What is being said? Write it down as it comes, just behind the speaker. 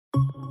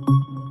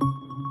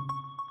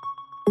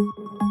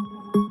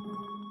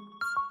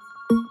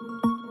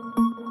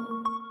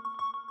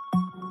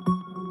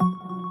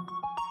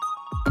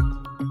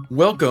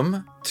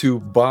Welcome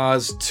to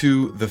Boz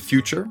to the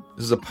Future.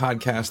 This is a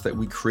podcast that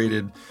we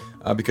created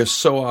because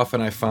so often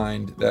I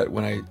find that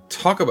when I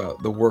talk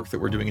about the work that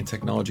we're doing in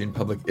technology in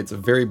public, it's a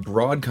very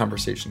broad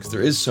conversation because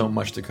there is so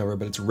much to cover,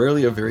 but it's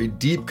rarely a very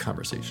deep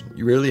conversation.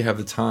 You rarely have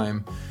the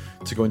time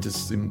to go into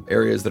some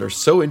areas that are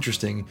so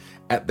interesting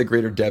at the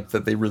greater depth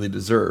that they really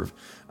deserve.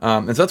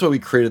 And so that's why we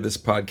created this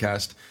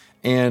podcast.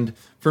 And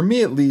for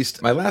me, at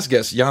least, my last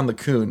guest, Jan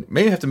LeCun,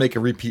 may have to make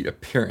a repeat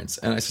appearance.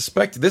 And I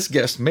suspect this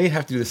guest may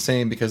have to do the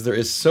same because there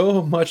is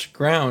so much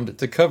ground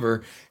to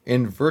cover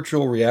in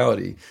virtual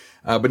reality.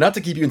 But not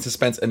to keep you in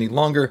suspense any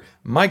longer,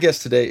 my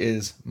guest today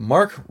is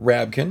Mark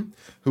Rabkin,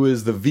 who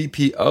is the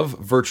VP of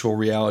Virtual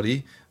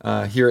Reality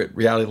here at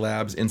Reality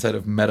Labs inside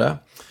of Meta.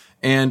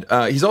 And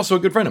he's also a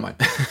good friend of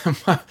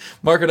mine.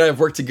 Mark and I have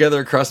worked together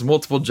across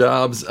multiple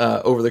jobs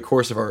over the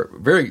course of our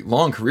very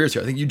long careers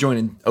here. I think you joined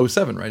in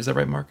 2007, right? Is that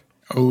right, Mark?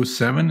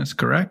 2007 is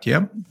correct,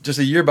 yep. Just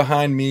a year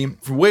behind me.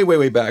 From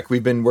way back,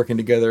 we've been working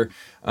together.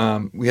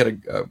 We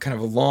had a kind of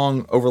a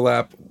long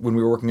overlap when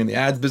we were working in the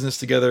ads business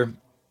together,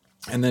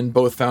 and then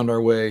both found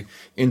our way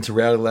into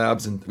Reality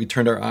Labs, and we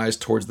turned our eyes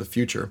towards the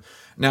future.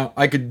 Now,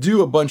 I could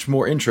do a bunch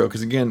more intro,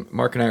 because again,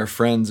 Mark and I are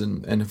friends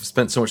and have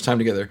spent so much time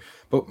together.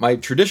 But my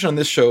tradition on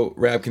this show,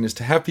 Rabkin, is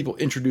to have people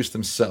introduce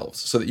themselves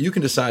so that you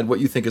can decide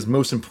what you think is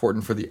most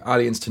important for the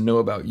audience to know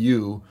about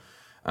you.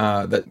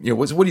 What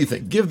do you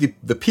think? Give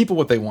the people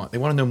what they want. They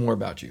want to know more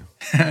about you.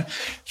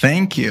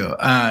 Thank you.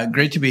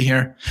 Great to be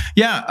here.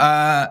 Yeah,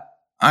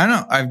 I don't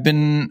know.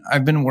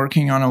 I've been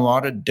working on a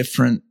lot of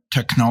different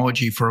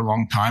technology for a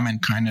long time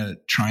and kind of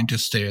trying to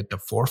stay at the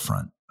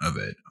forefront of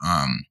it.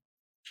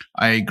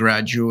 I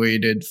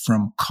graduated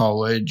from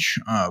college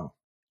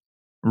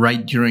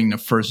right during the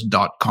first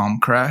 .com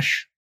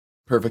crash.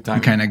 Perfect time. I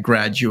kind of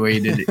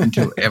graduated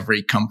into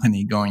every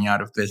company going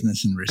out of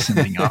business and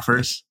rescinding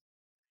offers.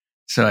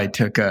 So I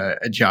took a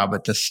job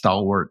at the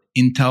stalwart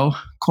Intel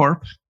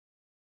Corp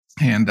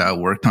and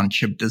worked on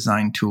chip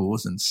design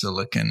tools and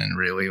silicon and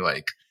really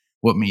like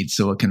what made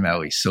Silicon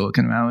Valley.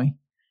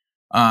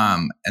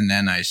 And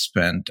then I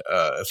spent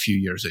a few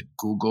years at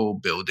Google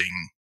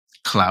building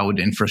cloud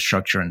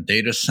infrastructure and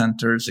data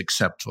centers,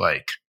 except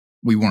like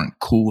we weren't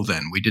cool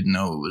then. We didn't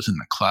know it was in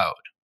the cloud.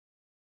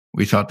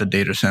 We thought the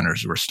data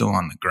centers were still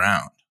on the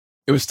ground.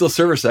 It was still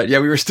server side. Yeah,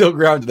 we were still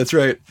grounded. That's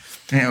right.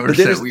 Yeah,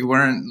 we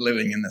weren't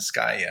living in the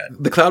sky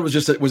yet. The cloud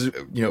was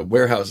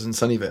warehouses in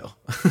Sunnyvale.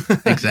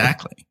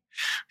 Exactly.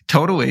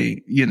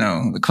 Totally.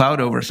 The cloud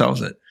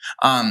oversells it.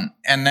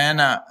 And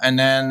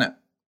then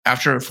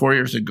after 4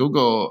 years at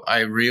Google, I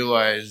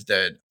realized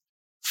that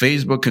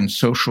Facebook and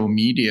social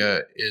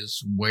media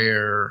is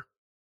where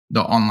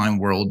the online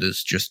world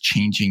is just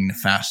changing the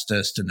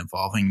fastest and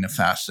evolving the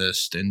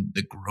fastest, and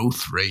the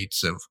growth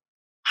rates of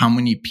how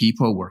many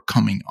people were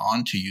coming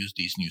on to use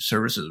these new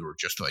services were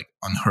just like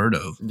unheard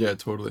of. Yeah,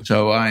 totally.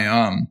 So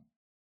I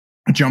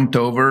jumped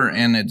over,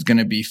 and it's going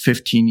to be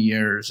 15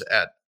 years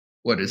at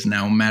what is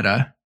now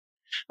Meta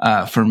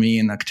for me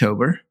in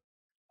October.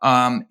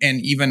 And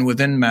even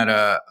within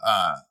Meta,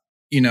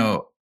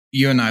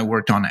 you and I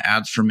worked on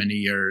ads for many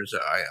years.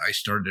 I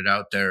started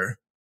out there.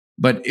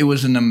 But it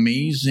was an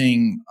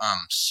amazing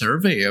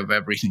survey of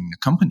everything the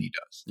company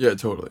does. Yeah,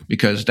 totally.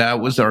 Because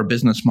that was our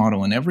business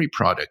model in every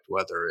product,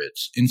 whether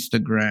it's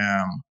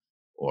Instagram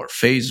or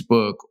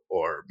Facebook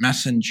or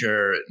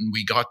Messenger. And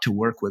we got to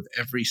work with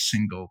every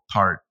single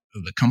part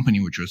of the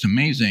company, which was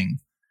amazing.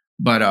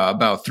 But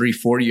about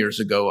 3-4 years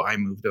ago, I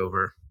moved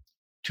over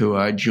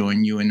to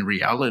join you in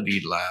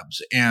Reality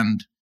Labs.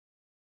 And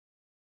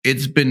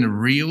it's been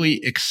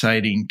really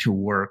exciting to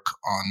work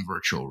on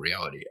virtual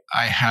reality.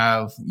 I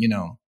have,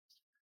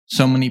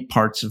 so many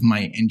parts of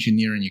my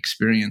engineering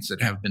experience that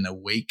have been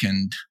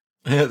awakened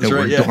that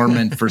were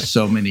dormant for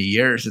so many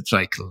years. It's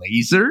like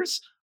lasers,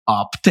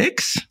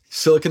 optics,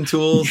 silicon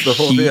tools, the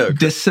whole heat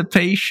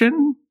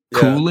dissipation,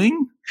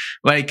 cooling,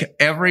 like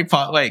every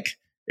part. Like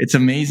it's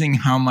amazing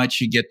how much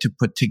you get to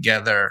put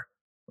together,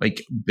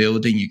 like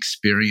building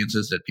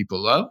experiences that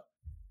people love,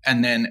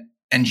 and then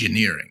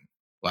engineering,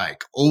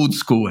 like old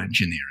school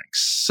engineering.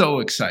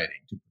 So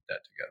exciting to put that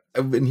together.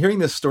 I've been hearing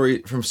this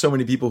story from so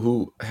many people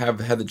who have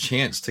had the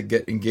chance to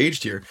get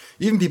engaged here,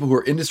 even people who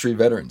are industry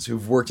veterans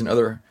who've worked in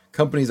other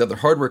companies, other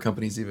hardware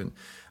companies even.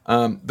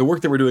 The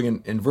work that we're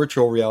doing in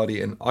virtual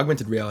reality and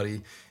augmented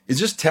reality is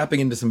just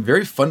tapping into some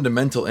very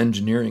fundamental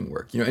engineering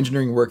work,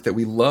 engineering work that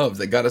we love,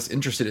 that got us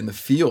interested in the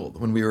field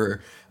when we were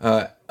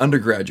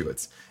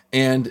undergraduates.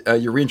 And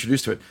you're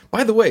reintroduced to it.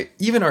 By the way,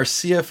 even our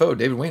CFO,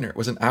 David Weiner,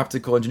 was an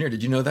optical engineer.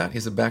 Did you know that? He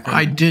has a background.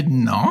 I did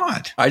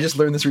not. I just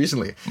learned this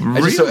recently.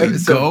 Really?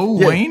 Go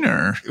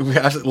Weiner.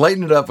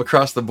 Lighten it up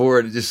across the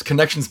board. Just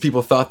connections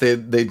people thought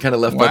they'd kind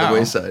of left by the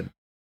wayside.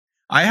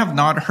 I have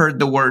not heard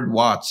the word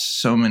watts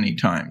so many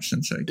times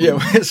since I came. Yeah,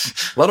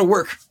 it's a lot of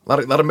work, a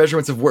lot of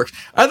measurements of work.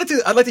 I'd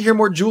like to hear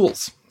more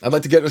joules. I'd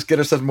like to get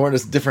ourselves more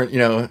into different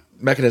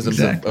mechanisms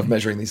of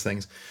measuring these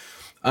things.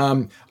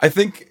 I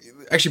think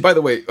actually, by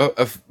the way,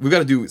 we've got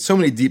to do so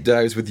many deep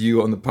dives with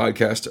you on the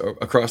podcast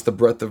across the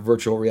breadth of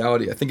virtual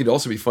reality. I think it'd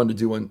also be fun to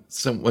do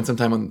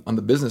sometime on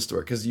the business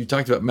store, because you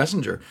talked about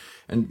Messenger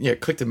and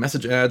click to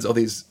message ads, all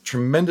these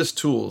tremendous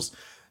tools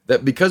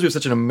that, because we have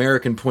such an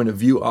American point of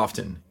view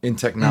often in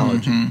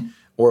technology,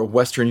 or a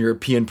Western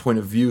European point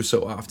of view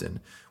so often,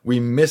 we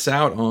miss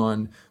out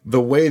on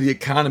the way the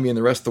economy and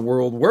the rest of the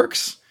world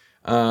works.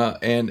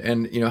 And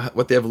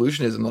what the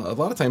evolution is, and a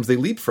lot of times they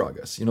leapfrog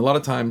us. A lot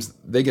of times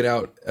they get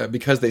out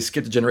because they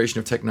skipped a generation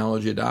of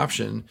technology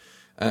adoption,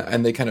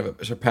 and they kind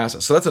of surpass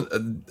us. So that's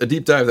a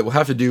deep dive that we'll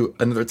have to do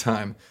another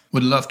time.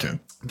 Would love to.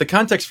 The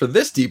context for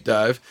this deep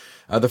dive,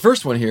 the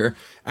first one here,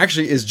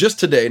 actually is just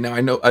today. Now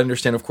I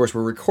understand, of course,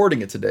 we're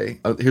recording it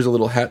today. Here's a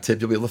little hat tip.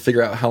 You'll be able to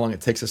figure out how long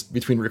it takes us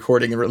between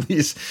recording and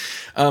release.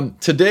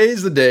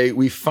 Today's the day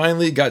we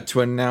finally got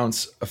to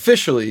announce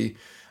officially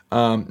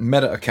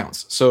Meta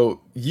accounts.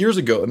 So years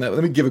ago, and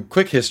let me give a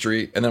quick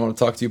history, and then I want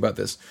to talk to you about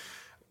this.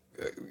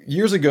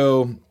 Years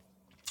ago,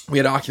 we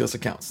had Oculus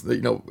accounts.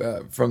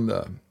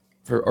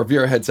 For our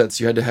VR headsets,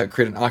 you had to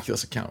create an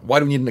Oculus account. Why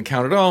do we need an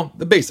account at all?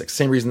 The basics.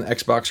 Same reason the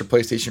Xbox or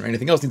PlayStation or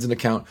anything else needs an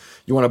account.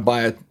 You want to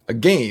buy a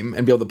game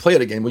and be able to play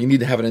it again. Well, you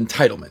need to have an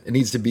entitlement. It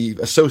needs to be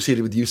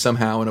associated with you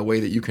somehow in a way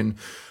that you can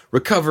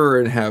recover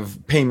and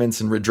have payments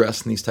and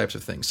redress and these types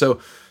of things. So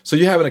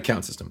you have an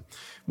account system.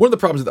 One of the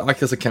problems with the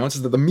Oculus accounts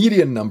is that the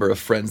median number of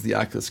friends the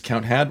Oculus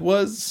account had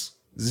was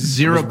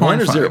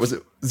 0.5. Was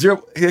it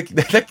 0?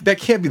 That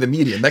can't be the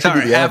median. That could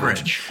be the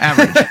average.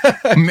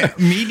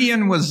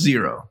 Median was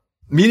 0.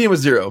 Median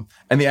was 0,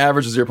 and the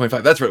average was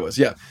 0.5. That's what it was.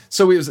 Yeah.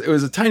 So it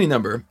was a tiny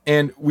number,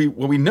 and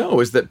what we know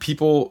is that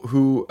people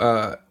who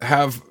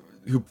have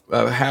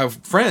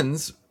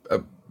friends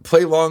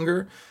play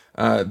longer.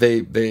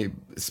 They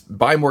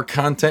buy more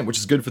content, which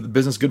is good for the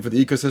business, good for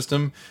the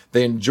ecosystem.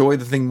 They enjoy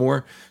the thing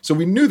more. So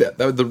we knew that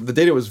the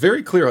data was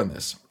very clear on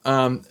this.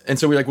 And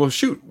so we're like, well,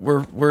 shoot,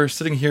 we're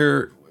sitting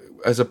here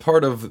as a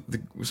part of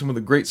some of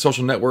the great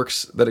social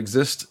networks that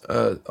exist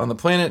on the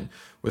planet,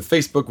 with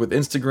Facebook, with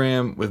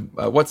Instagram, with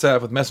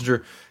WhatsApp, with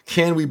Messenger.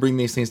 Can we bring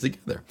these things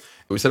together?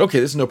 And we said, okay,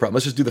 this is no problem.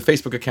 Let's just do the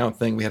Facebook account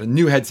thing. We had a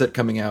new headset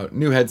coming out,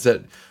 new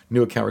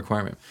account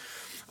requirement.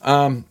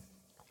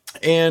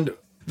 And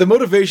the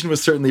motivation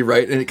was certainly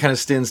right, and it kind of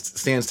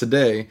stands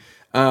today.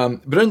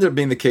 But it ended up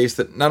being the case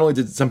that not only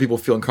did some people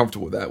feel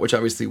uncomfortable with that, which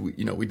obviously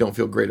we don't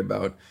feel great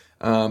about.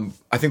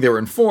 I think they were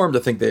informed. I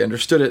think they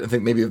understood it. I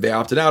think maybe they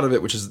opted out of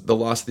it, which is the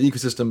loss of the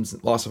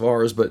ecosystems, loss of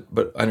ours.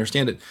 But I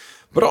understand it.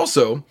 But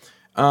also,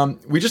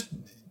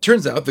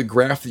 turns out the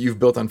graph that you've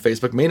built on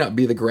Facebook may not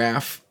be the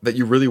graph that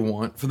you really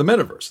want for the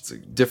metaverse. It's a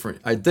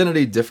different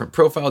identity, different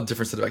profile,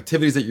 different set of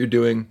activities that you're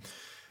doing.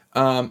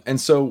 And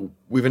so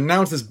we've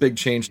announced this big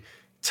change.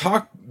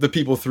 Talk the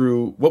people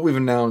through what we've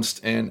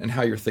announced and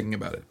how you're thinking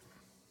about it.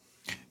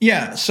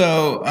 Yeah,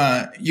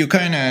 so you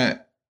kind of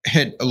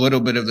hit a little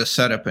bit of the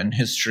setup and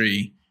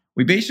history.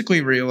 We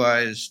basically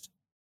realized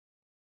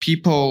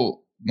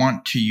people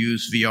want to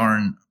use VR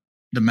and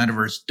the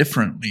metaverse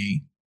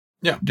differently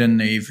than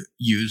they've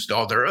used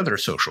all their other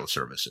social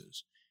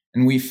services.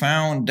 And we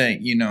found that,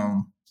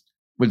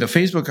 with the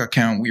Facebook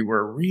account, we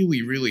were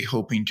really, really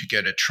hoping to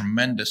get a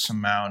tremendous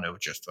amount of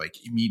just like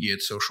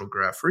immediate social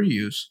graph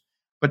reuse.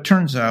 But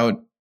turns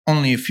out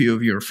only a few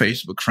of your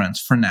Facebook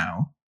friends for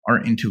now are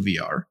into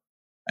VR.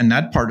 And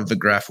that part of the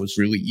graph was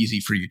really easy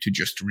for you to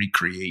just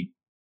recreate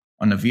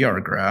on a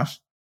VR graph.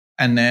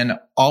 And then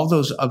all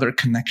those other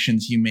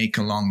connections you make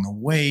along the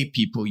way,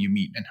 people you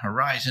meet in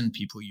Horizon,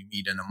 people you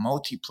meet in a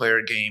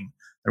multiplayer game,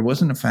 there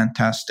wasn't a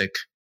fantastic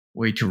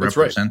way to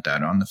represent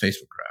that on the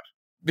Facebook graph.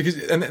 Because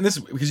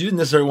you didn't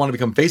necessarily want to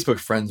become Facebook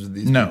friends with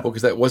these people,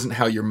 because that wasn't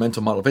how your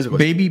mental model of Facebook was.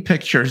 Baby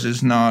pictures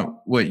is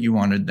not what you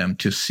wanted them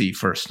to see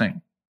first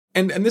thing.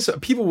 And this,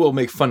 people will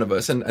make fun of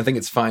us, and I think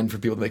it's fine for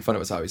people to make fun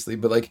of us, obviously.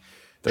 But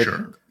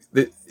sure.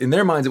 In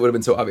their minds, it would have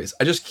been so obvious.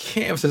 I just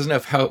can't emphasize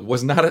enough how it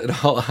was not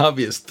at all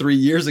obvious 3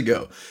 years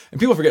ago. And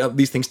people forget how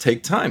these things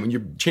take time. When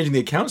you're changing the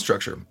account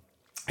structure,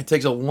 it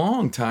takes a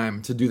long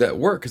time to do that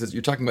work, because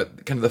you're talking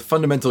about kind of the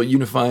fundamental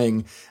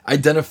unifying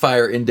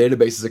identifier in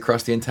databases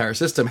across the entire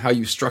system, how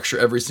you structure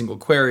every single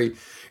query.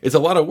 It's a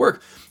lot of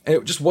work. And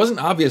it just wasn't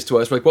obvious to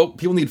us. We're like, well,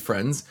 people need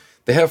friends.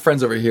 They have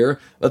friends over here.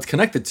 Let's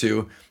connect the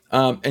two.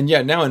 And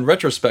now in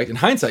retrospect, in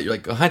hindsight, you're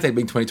like, hindsight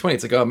being 2020,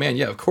 it's like, oh man,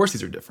 yeah, of course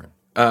these are different.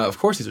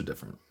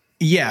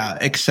 Yeah,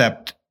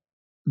 except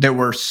there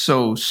were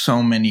so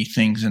many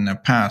things in the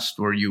past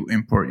where you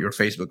import your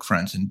Facebook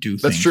friends and do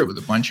things with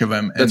a bunch of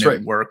them, and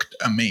it worked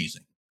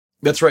amazing.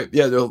 That's right.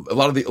 Yeah, a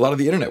lot of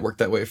the internet worked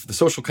that way. For the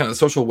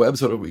social web,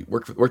 so we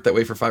worked that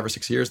way for 5 or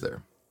 6 years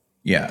there.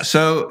 Yeah.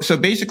 So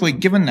basically,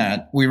 given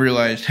that, we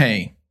realized,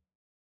 hey,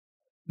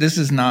 this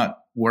is not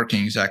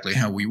working exactly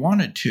how we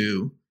wanted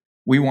to.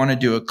 We want to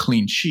do a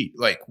clean sheet.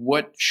 Like,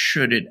 what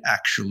should it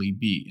actually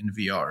be in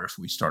VR if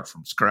we start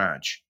from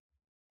scratch?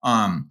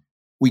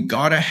 We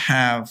gotta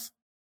have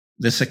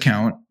this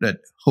account that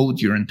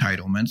holds your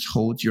entitlements,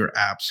 holds your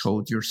apps,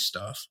 holds your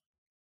stuff.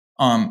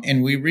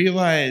 And we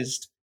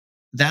realized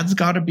that's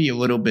got to be a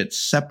little bit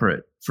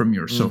separate from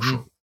your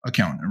social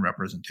account and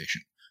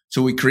representation.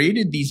 So we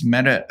created these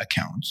meta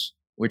accounts,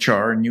 which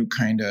are a new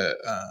kind of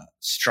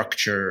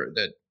structure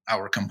that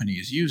our company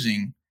is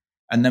using.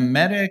 And the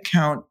meta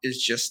account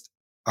is just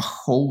a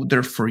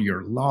holder for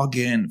your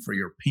login, for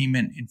your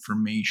payment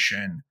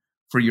information,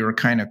 for your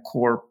kind of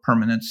core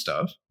permanent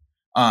stuff.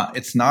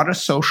 It's not a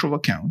social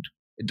account.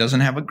 It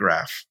doesn't have a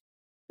graph.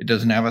 It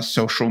doesn't have a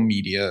social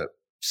media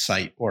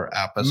site or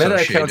app associated.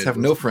 Meta accounts have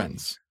no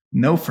friends.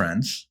 No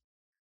friends.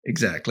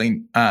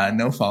 Exactly.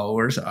 No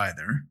followers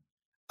either.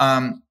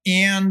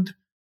 And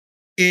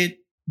it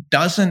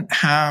doesn't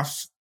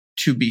have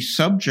to be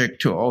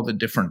subject to all the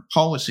different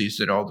policies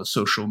that all the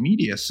social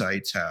media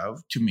sites have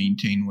to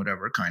maintain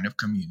whatever kind of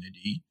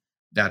community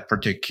that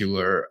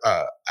particular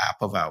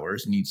app of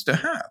ours needs to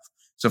have.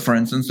 So for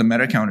instance, the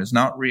meta account is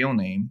not real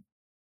name.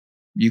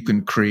 You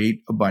can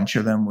create a bunch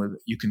of them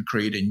you can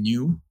create a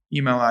new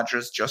email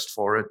address just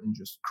for it and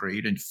just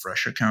create a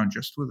fresh account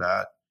just with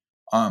that.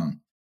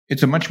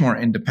 It's a much more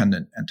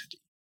independent entity.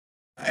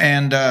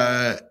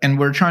 And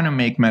we're trying to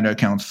make meta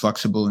accounts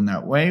flexible in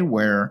that way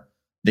where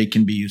they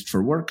can be used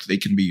for work, they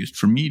can be used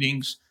for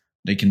meetings,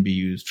 they can be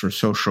used for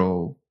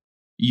social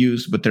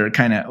use, but they're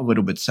kind of a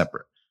little bit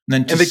separate.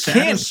 And they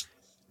can't.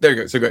 There you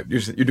go. So good.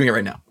 You're doing it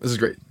right now. This is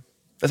great.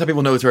 That's how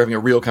people know that we're having a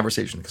real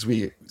conversation because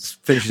we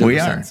finish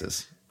these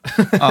sentences.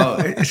 Oh,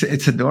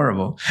 it's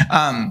adorable.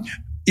 Then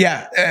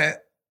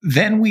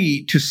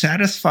to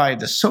satisfy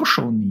the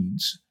social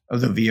needs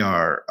of the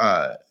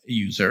VR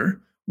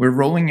user, we're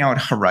rolling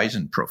out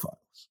Horizon profiles.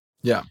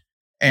 Yeah.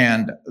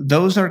 And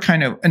those are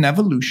kind of an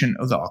evolution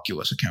of the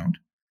Oculus account.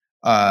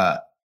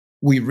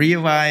 We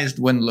realized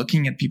when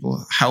looking at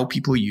how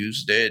people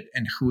used it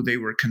and who they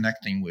were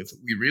connecting with,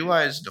 we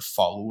realized the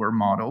follower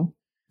model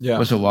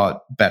was a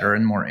lot better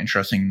and more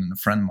interesting than the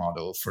friend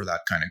model for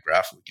that kind of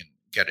graph. We can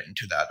get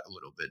into that a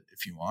little bit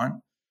if you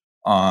want.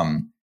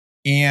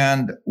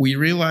 And we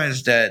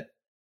realized that,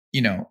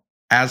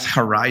 as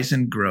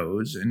Horizon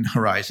grows, and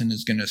Horizon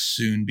is going to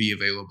soon be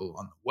available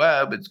on the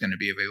web, it's going to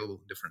be available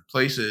in different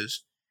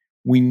places.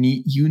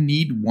 You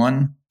need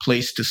one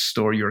place to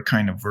store your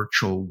kind of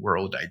virtual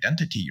world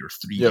identity, your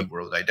 3D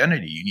world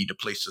identity. You need a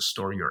place to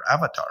store your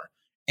avatar.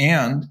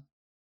 And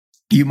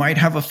you might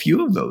have a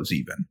few of those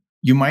even.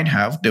 You might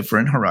have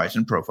different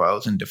Horizon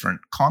profiles in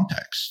different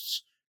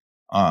contexts,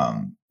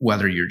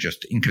 whether you're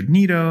just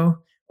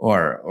incognito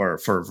or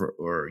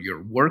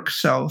your work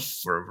self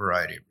for a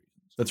variety of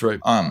reasons. That's right.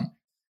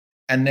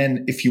 And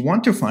then if you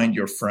want to find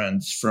your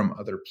friends from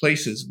other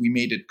places, we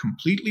made it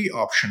completely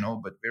optional,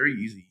 but very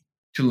easy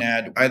to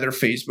add either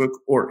Facebook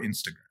or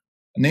Instagram.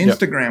 And the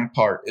Instagram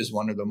part is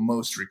one of the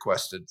most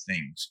requested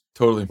things.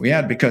 Totally. We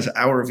had because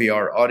our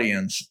VR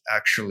audience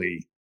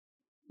actually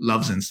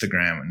loves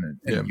Instagram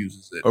and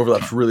uses it.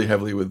 Overlaps really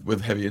heavily with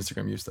heavy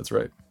Instagram use. That's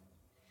right.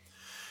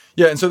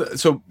 Yeah. And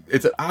so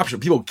it's an option.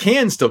 People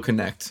can still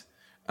connect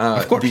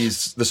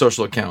the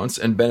social accounts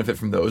and benefit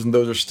from those. And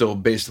those are still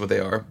based what they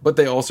are. But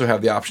they also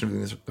have the option of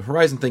doing the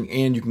Horizon thing.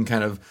 And you can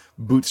kind of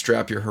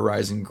bootstrap your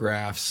Horizon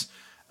graphs.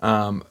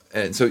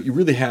 And so you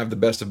really have the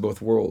best of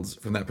both worlds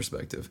from that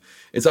perspective.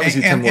 It's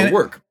obviously more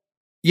work.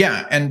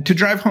 Yeah. And to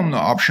drive home the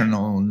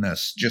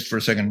optionalness, just for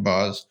a second,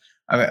 Boz,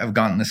 I've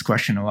gotten this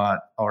question a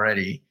lot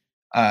already.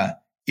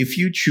 If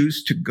you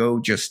choose to go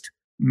just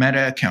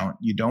meta account,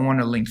 you don't want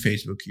to link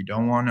Facebook, you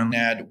don't want to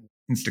add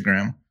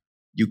Instagram,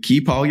 you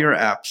keep all your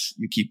apps,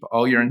 you keep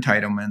all your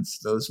entitlements,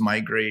 those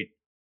migrate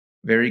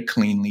very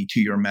cleanly to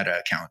your meta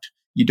account.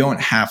 You don't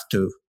have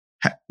to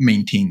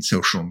maintain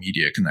social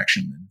media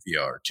connection in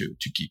VR to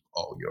keep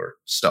all your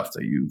stuff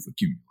that you've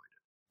accumulated.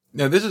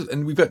 Now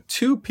and we've got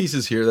two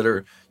pieces here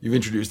that you've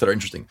introduced that are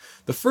interesting.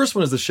 The first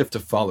one is the shift to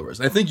followers.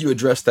 And I think you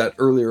addressed that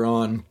earlier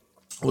on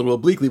a little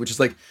obliquely, which is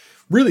like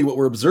really what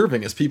we're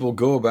observing as people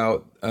go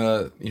about,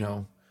 their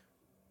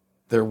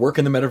work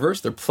in the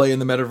metaverse, their play in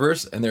the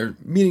metaverse, and they're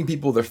meeting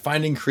people, they're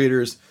finding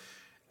creators.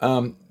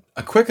 A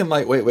quick and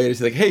lightweight way to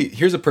say like, hey,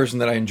 here's a person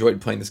that I enjoyed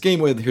playing this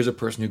game with. Here's a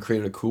person who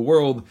created a cool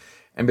world.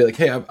 And be like,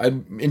 hey,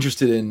 I'm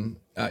interested in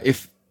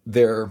if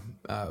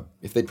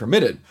they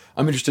permit it,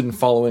 I'm interested in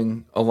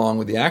following along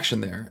with the action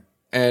there.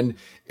 And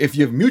if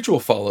you have mutual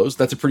follows,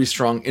 that's a pretty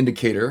strong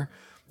indicator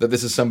that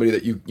this is somebody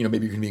that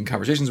maybe you can be in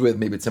conversations with.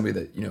 Maybe it's somebody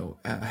that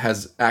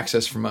has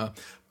access from a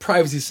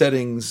privacy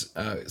settings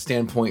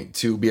standpoint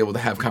to be able to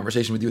have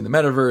conversation with you in the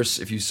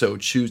metaverse if you so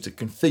choose to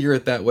configure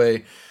it that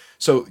way.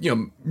 So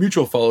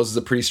mutual follows is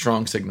a pretty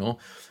strong signal.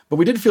 But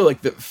we did feel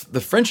like the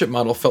friendship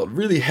model felt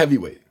really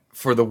heavyweight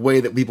for the way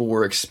that people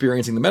were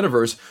experiencing the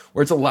metaverse,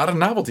 where it's a lot of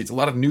novelty, it's a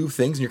lot of new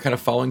things, and you're kind of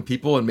following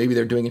people, and maybe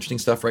they're doing interesting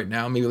stuff right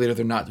now, maybe later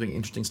they're not doing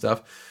interesting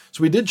stuff.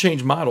 So we did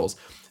change models.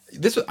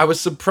 I was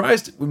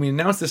surprised when we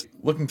announced this,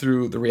 looking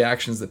through the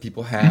reactions that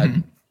people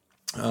had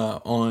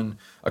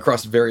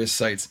across various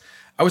sites.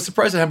 I was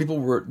surprised at how people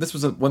were. This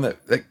was one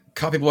that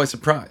caught people by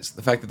surprise.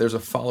 The fact that there's a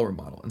follower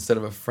model instead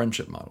of a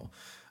friendship model.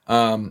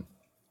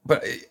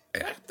 But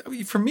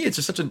for me, it's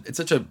just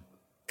such a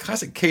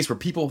classic case where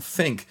people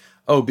think,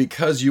 oh,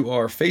 because you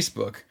are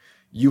Facebook,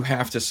 you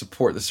have to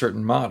support the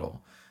certain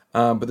model.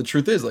 But the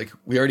truth is, like,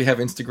 we already have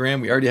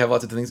Instagram, we already have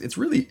lots of things. It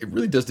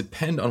really does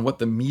depend on what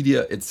the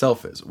media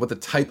itself is, what the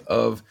type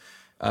of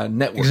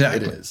network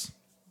it is.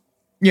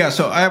 Yeah.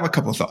 So I have a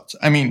couple of thoughts.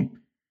 I mean,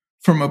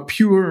 from a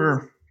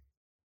pure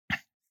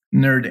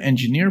nerd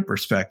engineer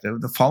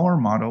perspective, the follower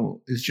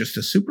model is just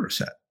a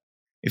superset.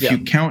 If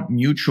you count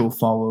mutual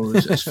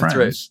followers as friends,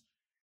 right,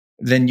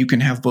 then you can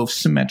have both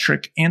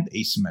symmetric and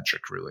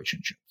asymmetric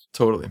relationships.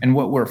 Totally. And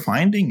what we're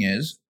finding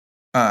is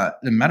the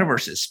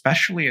metaverse,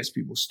 especially as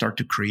people start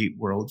to create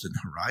worlds in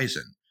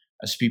Horizon,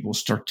 as people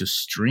start to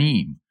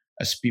stream,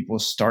 as people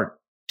start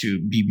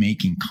to be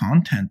making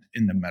content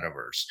in the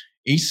metaverse,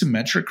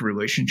 asymmetric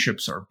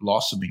relationships are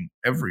blossoming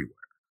everywhere.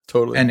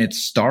 Totally. And it's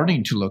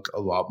starting to look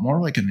a lot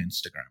more like an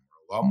Instagram, or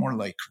a lot more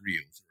like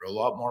Reels, or a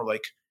lot more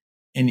like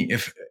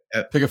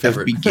pick a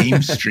favorite. FB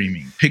game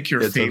streaming. Pick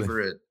your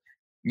favorite,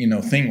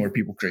 thing where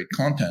people create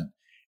content.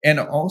 And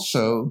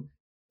also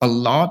a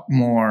lot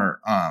more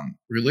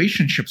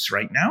relationships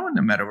right now in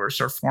the metaverse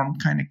are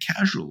formed kind of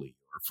casually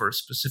or for a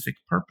specific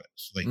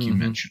purpose, like you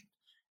mentioned.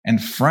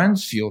 And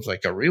friends feels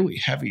like a really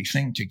heavy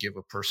thing to give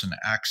a person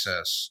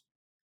access.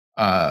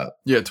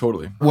 Yeah,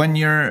 totally. When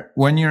you're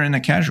in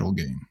a casual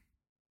game.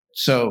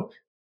 So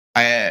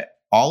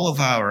all of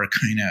our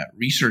kind of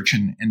research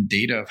and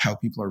data of how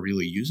people are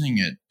really using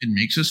it, it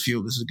makes us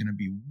feel this is going to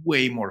be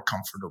way more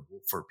comfortable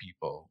for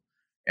people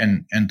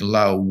and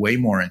allow way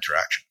more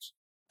interactions.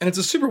 And it's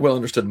a super well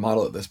understood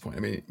model at this point. I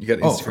mean, you got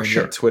Instagram,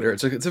 you got Twitter.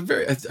 It's a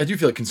very, I do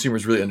feel like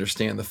consumers really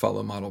understand the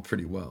follow model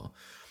pretty well.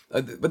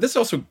 But this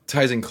also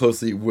ties in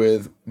closely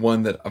with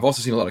one that I've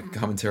also seen a lot of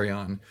commentary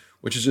on,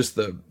 which is just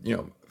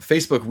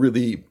Facebook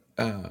really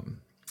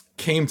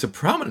came to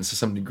prominence to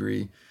some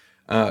degree,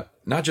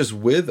 not just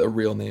with a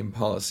real name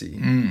policy,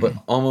 but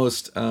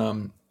almost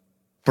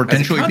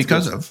potentially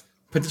because of.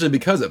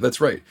 That's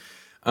right.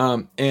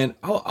 And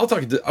I want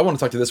to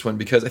talk to this one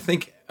because I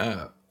think,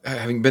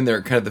 having been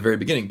there kind of at the very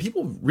beginning,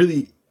 people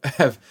really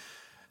have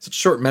such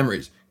short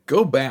memories.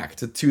 Go back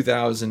to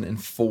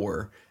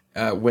 2004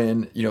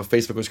 when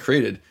Facebook was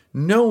created.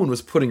 No one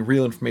was putting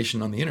real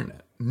information on the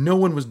internet. No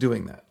one was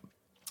doing that.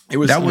 It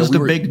was the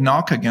big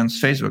knock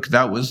against Facebook.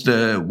 That was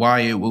the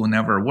why it will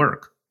never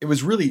work. It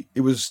was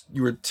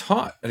you were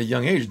taught at a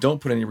young age, don't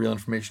put any real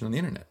information on the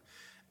internet.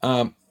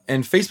 And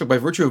Facebook, by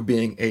virtue of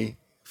being a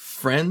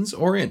friends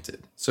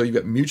oriented, so you've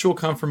got mutual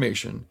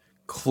confirmation,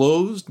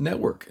 closed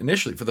network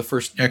initially for the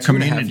first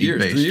 2.5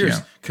 years, 3 years,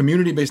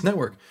 community-based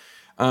network,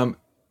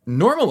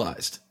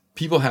 normalized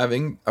people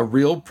having a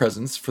real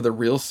presence for their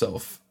real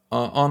self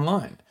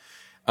online.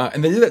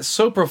 And they did that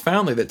so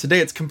profoundly that today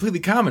it's completely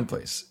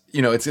commonplace.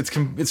 It's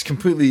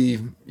completely,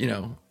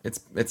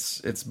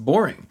 it's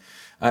boring.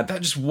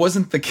 That just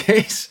wasn't the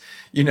case,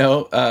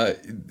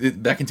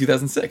 back in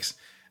 2006.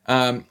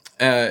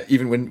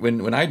 Even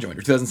when I joined,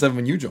 or 2007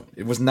 when you joined,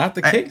 it was not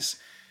the case.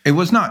 It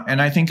was not.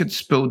 And I think it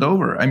spilled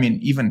over. I mean,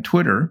 even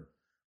Twitter,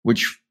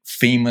 which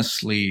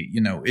famously,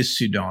 is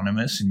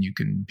pseudonymous and you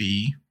can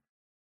be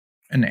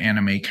an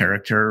anime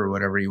character or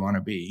whatever you want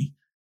to be.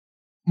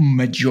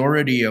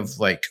 Majority of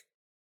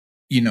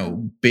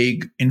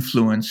big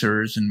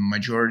influencers and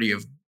majority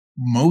of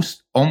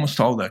almost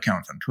all the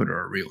accounts on Twitter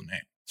are real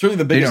names. Certainly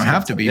the biggest. They don't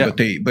have to be,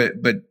 but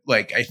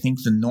I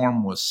think the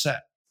norm was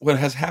set. What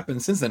has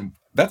happened since then,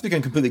 that's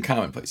become completely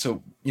commonplace.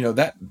 So,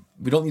 that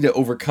we don't need to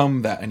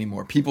overcome that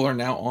anymore. People are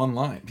now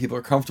online. People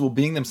are comfortable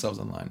being themselves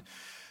online.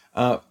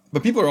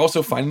 But people are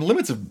also finding the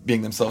limits of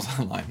being themselves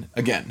online.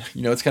 Again,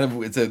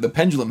 the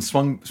pendulum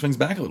swings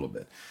back a little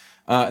bit.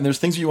 And there's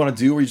things you want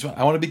to do where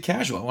I want to be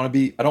casual. I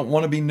don't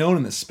want to be known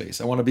in this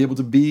space. I want to be able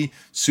to be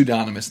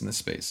pseudonymous in this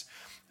space.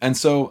 And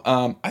so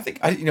I think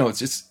it's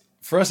just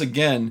for us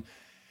again.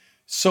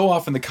 So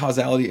often the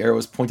causality arrow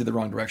is pointed the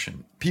wrong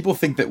direction. People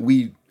think that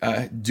we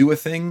do a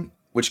thing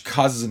which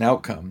causes an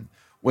outcome,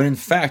 when in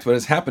fact what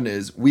has happened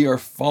is we are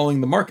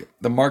following the market.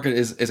 The market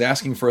is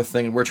asking for a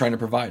thing and we're trying to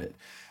provide it.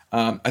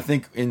 I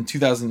think in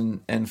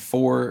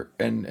 2004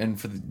 and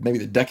for maybe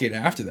the decade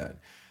after that,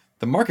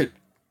 the market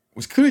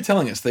was clearly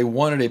telling us they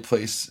wanted a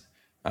place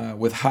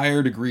with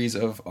higher degrees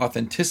of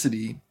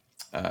authenticity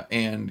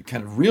and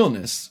kind of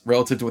realness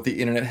relative to what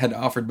the internet had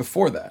offered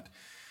before that.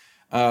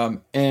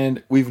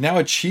 And we've now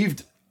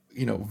achieved,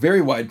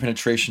 very wide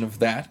penetration of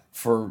that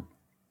for,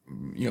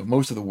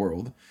 most of the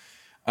world.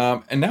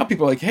 And now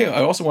people are like, hey,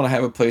 I also want to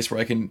have a place where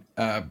I can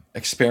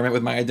experiment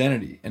with my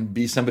identity and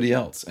be somebody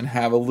else and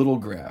have a little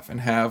graph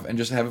and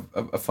just have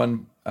a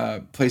fun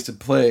place to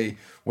play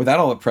without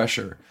all the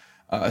pressure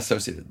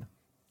associated.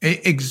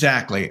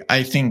 Exactly.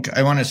 I think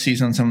I want to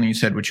seize on something you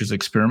said, which is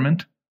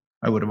experiment.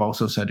 I would have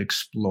also said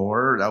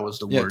explore. That was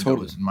the word that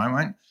was in my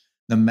mind.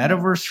 The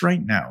metaverse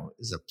right now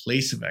is a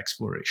place of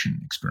exploration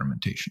and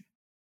experimentation.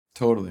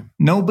 Totally.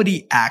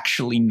 Nobody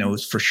actually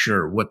knows for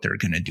sure what they're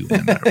going to do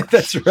in the metaverse.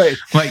 That's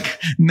right.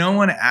 No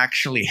one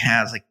actually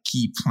has a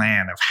key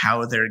plan of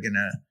how they're going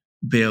to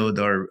build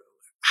or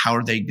how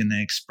are they going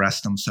to express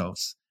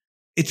themselves.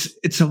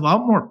 It's a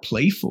lot more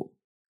playful.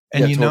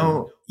 And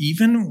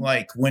even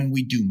when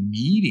we do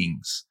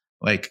meetings,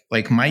 like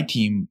my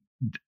team,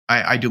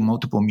 I do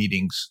multiple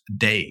meetings a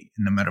day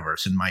in the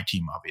metaverse, and my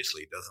team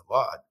obviously does a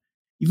lot.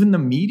 Even the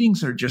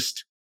meetings are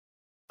just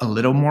a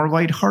little more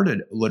lighthearted,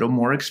 a little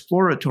more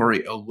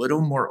exploratory, a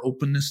little more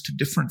openness to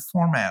different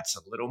formats,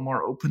 a little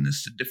more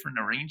openness to different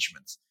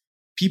arrangements.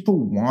 People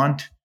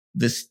want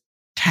this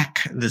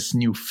tech, this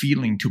new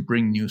feeling to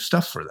bring new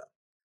stuff for them.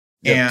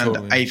 Yeah, and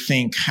totally. I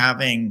think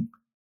having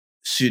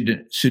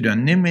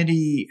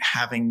pseudonymity,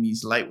 having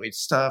these lightweight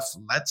stuff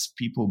lets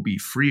people be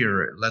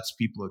freer, it lets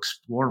people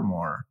explore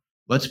more,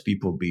 lets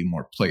people be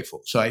more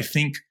playful. So I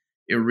think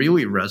it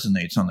really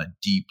resonates on a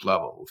deep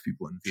level with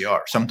people in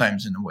VR,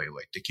 sometimes in a way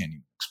like they can't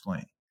even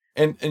explain.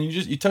 And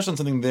you touched on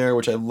something there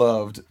which I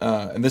loved,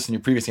 and this and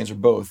your previous answer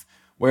both,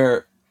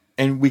 where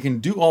and we can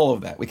do all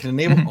of that. We can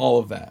enable all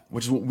of that,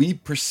 which is what we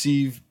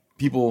perceive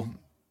people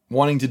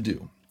wanting to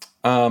do.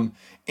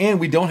 And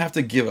we don't have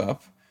to give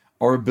up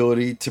our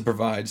ability to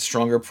provide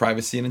stronger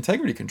privacy and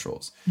integrity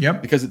controls.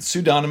 Yep. Because it's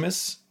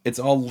pseudonymous. It's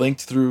all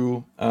linked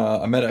through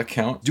a Meta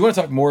account. Do you want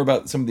to talk more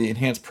about some of the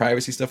enhanced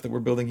privacy stuff that we're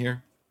building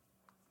here?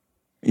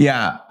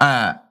 Yeah.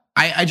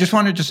 I just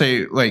wanted to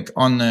say, like,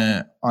 on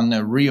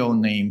the real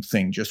name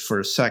thing, just for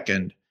a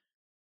second,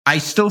 I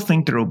still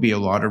think there will be a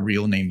lot of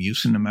real name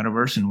use in the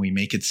metaverse, and we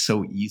make it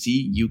so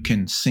easy. You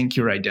can sync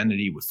your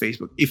identity with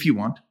Facebook if you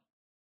want.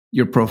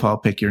 Your profile,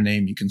 pick your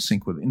name. You can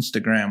sync with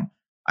Instagram.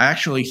 I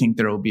actually think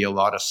there will be a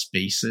lot of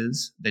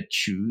spaces that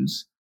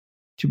choose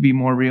to be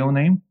more real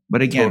name.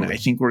 But again, totally. I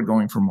think we're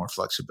going for more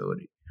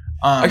flexibility.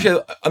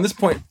 Actually, on this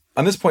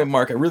point,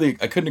 Mark,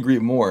 I couldn't agree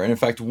more. And in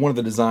fact, one of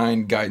the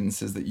design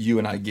guidances that you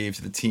and I gave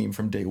to the team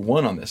from day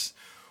one on this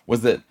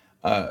was that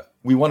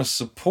we want to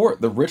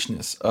support the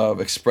richness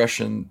of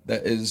expression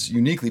that is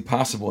uniquely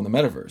possible in the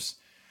metaverse.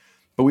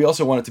 But we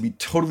also want it to be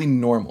totally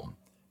normal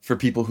for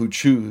people who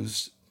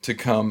choose to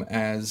come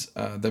as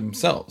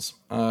themselves,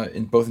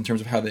 in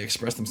terms of how they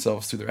express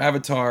themselves through their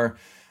avatar,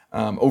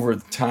 over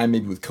time,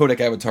 maybe with codec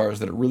avatars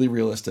that are really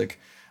realistic,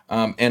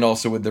 and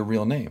also with their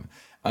real name.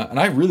 And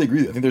I really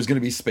agree. I think there's going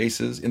to be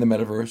spaces in the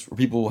metaverse where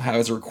people will have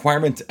as a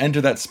requirement to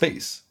enter that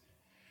space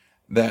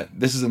that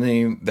this is a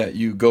name that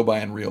you go by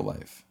in real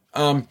life.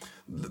 I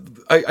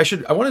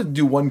want to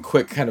do one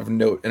quick kind of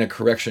note and a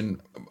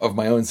correction of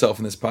my own self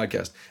in this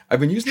podcast. I've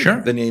been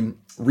using the name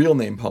real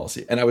name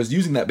policy, and I was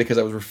using that because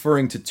I was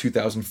referring to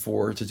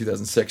 2004 to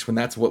 2006 when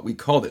that's what we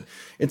called it.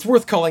 It's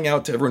worth calling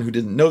out to everyone who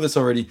didn't know this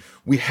already.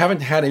 We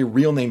haven't had a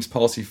real names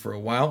policy for a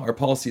while. Our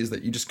policy is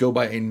that you just go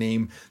by a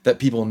name that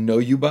people know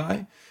you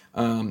by.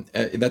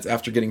 That's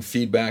after getting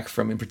feedback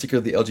from, in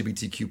particular, the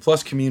LGBTQ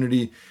plus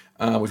community,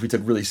 which we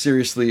took really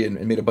seriously and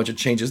made a bunch of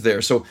changes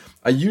there. So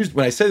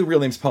when I say the real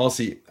names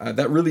policy,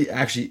 that really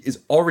actually is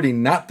already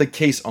not the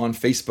case on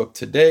Facebook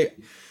today.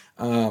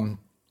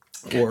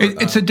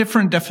 It's a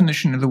different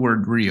definition of the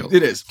word real.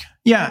 It is.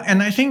 Yeah.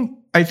 And I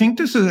think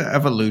this is an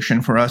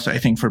evolution for us. I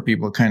think for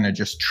people kind of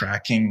just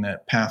tracking the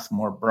path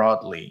more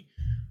broadly.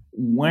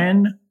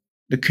 When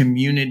the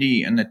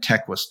community and the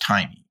tech was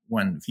tiny,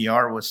 when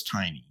VR was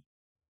tiny,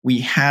 we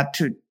had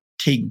to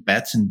take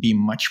bets and be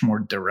much more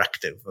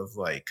directive of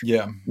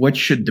what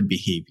should the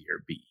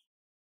behavior be?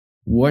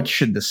 What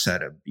should the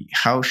setup be?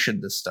 How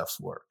should this stuff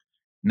work?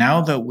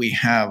 Now that we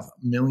have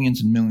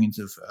millions and millions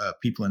of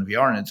people in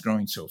VR and it's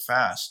growing so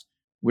fast,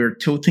 we're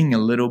tilting a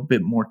little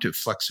bit more to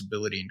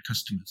flexibility and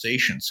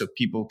customization so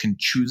people can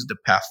choose the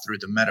path through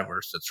the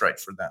metaverse that's right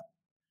for them.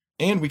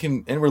 And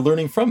we're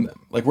learning from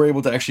them. Like, we're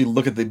able to actually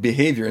look at the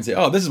behavior and say,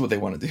 oh, this is what they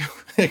want to do.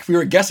 Like, we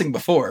were guessing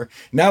before.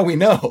 Now we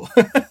know.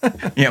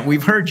 Yeah,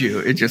 we've heard you.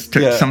 It just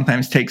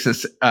sometimes takes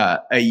us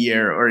a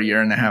year or a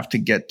year and a half to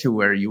get to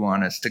where you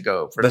want us to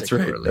go. That's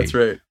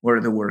right.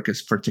 Where the work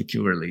is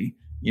particularly,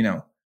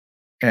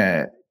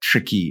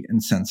 tricky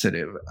and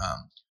sensitive.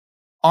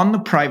 On the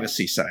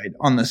privacy side,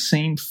 on the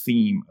same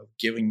theme of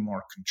giving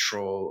more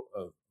control,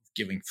 of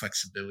giving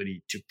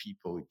flexibility to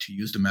people to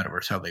use the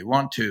metaverse how they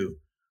want to,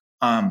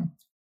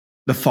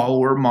 the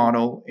follower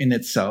model in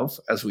itself,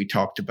 as we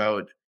talked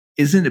about,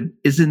 is an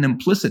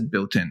implicit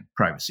built-in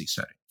privacy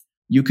setting.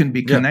 You can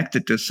be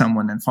connected to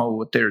someone and follow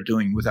what they're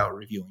doing without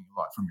revealing a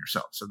lot from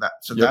yourself. So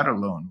that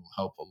alone will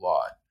help a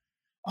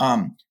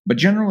lot. But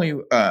generally,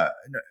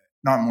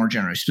 not more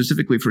generally,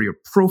 specifically for your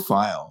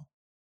profile,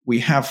 we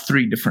have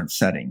 3 different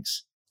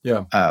settings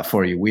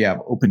for you. We have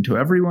open to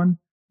everyone,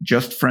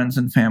 just friends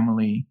and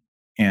family,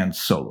 and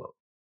solo.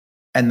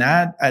 And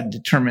that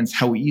determines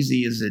how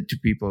easy is it to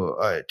people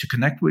to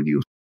connect with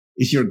you.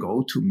 Is your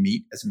goal to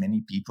meet as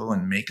many people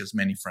and make as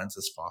many friends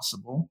as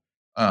possible,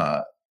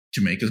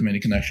 to make as many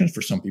connections?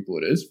 For some people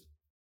it is.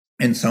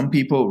 And some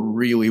people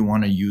really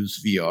want to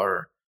use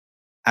VR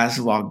as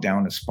locked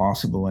down as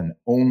possible and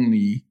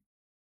only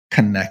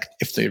connect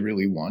if they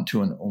really want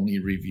to and only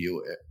reveal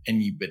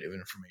any bit of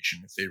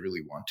information if they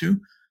really want to.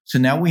 So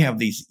now we have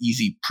these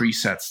easy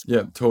presets.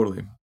 Yeah,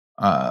 totally.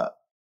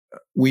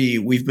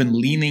 We've been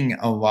leaning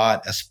a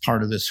lot as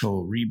part of this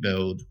whole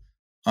rebuild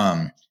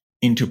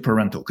into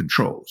parental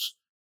controls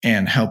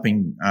and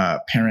helping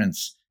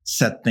parents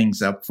set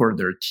things up for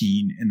their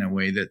teen in a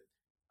way that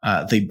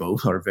they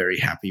both are very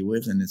happy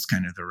with, and it's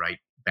kind of the right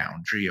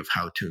boundary of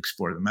how to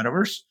explore the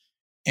metaverse.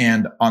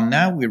 And on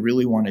that, we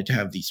really wanted to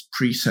have these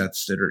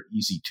presets that are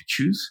easy to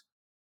choose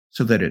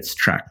so that it's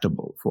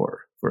tractable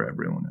for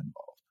everyone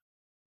involved.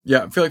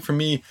 Yeah, I feel like for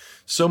me,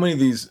 so many of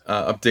these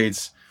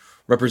updates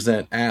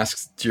represent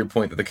asks, to your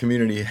point, that the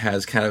community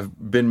has kind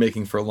of been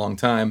making for a long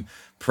time.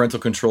 Parental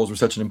controls were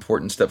such an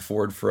important step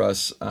forward for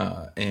us,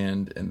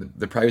 and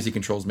the privacy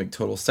controls make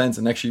total sense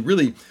and actually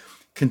really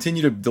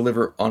continue to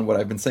deliver on what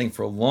I've been saying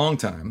for a long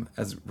time,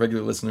 as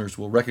regular listeners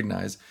will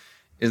recognize,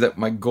 is that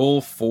my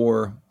goal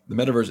for the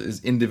metaverse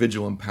is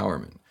individual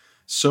empowerment.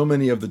 So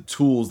many of the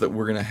tools that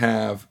we're going to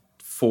have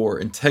for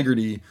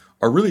integrity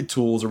are really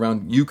tools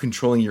around you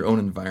controlling your own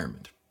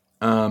environment.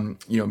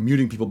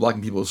 Muting people,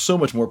 blocking people is so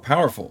much more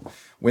powerful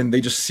when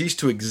they just cease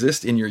to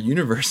exist in your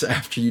universe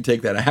after you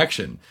take that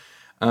action.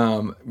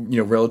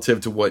 Relative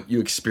to what you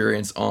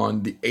experience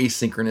on the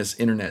asynchronous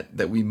internet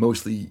that we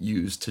mostly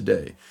use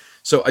today.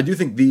 So I do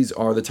think these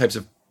are the types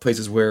of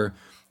places where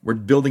we're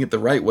building it the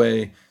right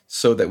way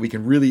so that we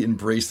can really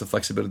embrace the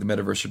flexibility the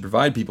metaverse should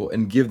provide people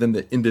and give them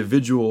the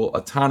individual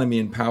autonomy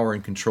and power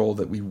and control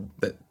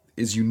that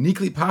is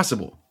uniquely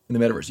possible in the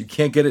metaverse. You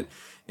can't get it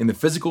in the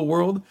physical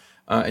world,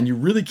 and you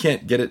really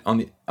can't get it on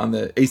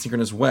the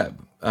asynchronous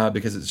web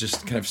because it's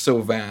just kind of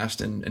so vast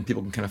and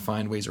people can kind of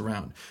find ways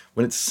around.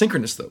 When it's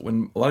synchronous, though,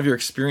 when a lot of your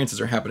experiences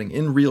are happening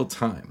in real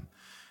time,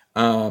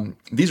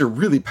 these are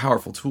really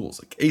powerful tools,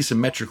 like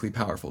asymmetrically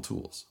powerful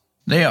tools.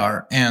 They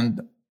are,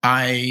 and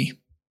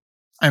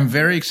I'm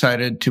very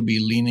excited to be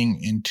leaning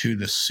into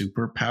the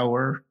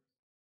superpower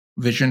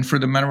vision for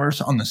the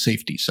metaverse on the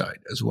safety side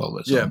as well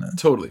as on the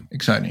totally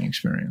exciting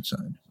experience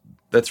side.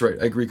 That's right.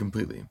 I agree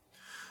completely.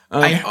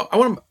 I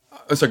want to.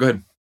 Oh, sorry, go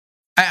ahead.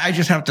 I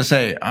just have to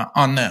say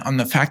on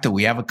the fact that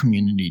we have a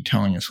community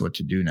telling us what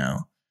to do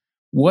now.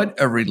 What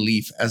a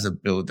relief as a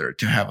builder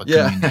to have a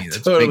community that's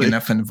big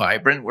enough and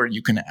vibrant where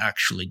you can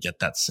actually get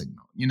that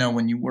signal.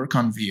 When you work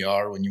on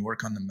VR, when you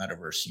work on the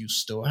metaverse, you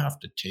still have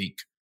to take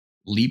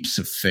leaps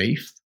of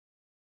faith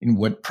in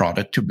what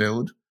product to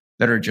build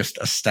that are just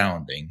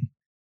astounding.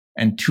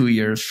 And 2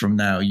 years from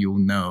now, you'll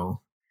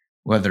know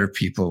whether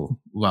people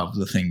love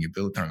the thing you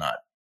built or not.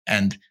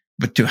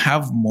 But to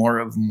have more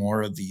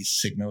of these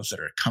signals that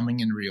are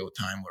coming in real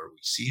time where we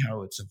see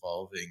how it's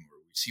evolving,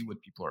 where we see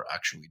what people are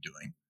actually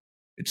doing,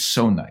 it's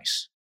so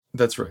nice.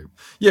 That's right.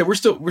 Yeah, we're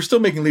still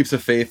making leaps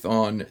of faith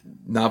on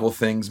novel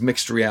things,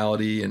 mixed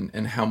reality,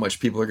 and how much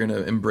people are going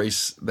to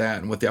embrace that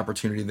and what the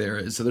opportunity there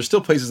is. So there's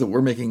still places that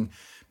we're making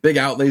big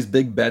outlays,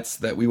 big bets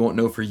that we won't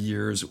know for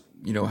years,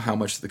 how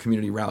much the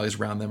community rallies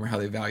around them or how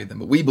they value them,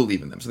 but we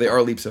believe in them. So they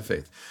are leaps of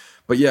faith.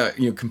 But yeah,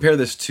 compare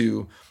this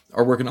to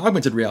our work in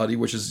augmented reality,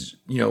 which is,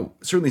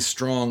 certainly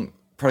strong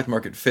product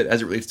market fit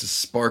as it relates to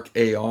Spark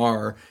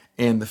AR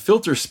and the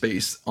filter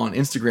space on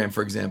Instagram,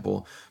 for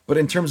example. But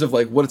in terms of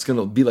like what it's going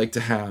to be like to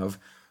have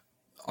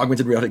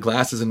augmented reality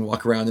glasses and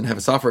walk around and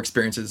have software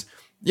experiences,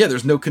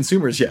 there's no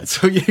consumers yet.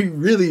 So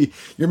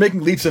you're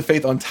making leaps of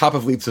faith on top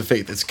of leaps of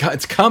faith.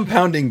 It's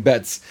compounding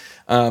bets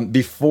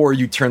before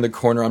you turn the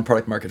corner on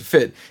product market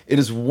fit. It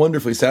is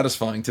wonderfully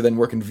satisfying to then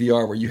work in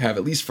VR where you have,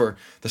 at least for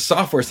the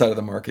software side of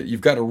the market,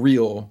 you've got a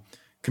real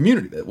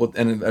community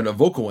and a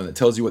vocal one that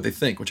tells you what they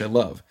think, which I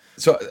love.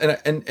 So,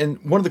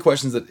 and one of the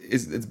questions that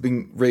is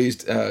being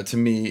raised to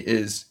me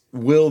is,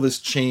 will this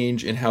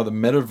change in how the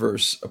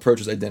metaverse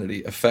approaches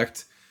identity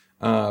affect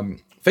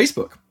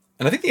Facebook?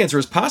 And I think the answer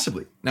is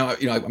possibly. Now,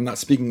 I'm not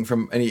speaking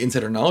from any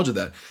insider knowledge of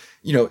that.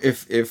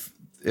 If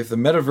the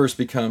metaverse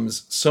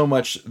becomes so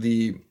much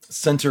the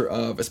center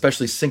of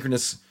especially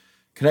synchronous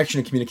connection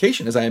and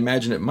communication, as I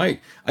imagine it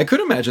might, I could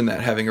imagine that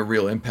having a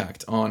real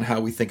impact on how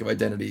we think of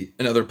identity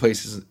in other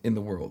places in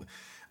the world.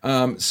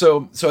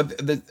 So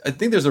I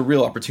think there's a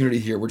real opportunity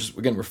here.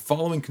 We're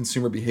following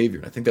consumer behavior.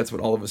 And I think that's what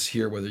all of us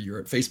here, whether you're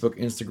at Facebook,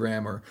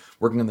 Instagram, or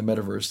working on the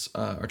metaverse,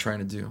 are trying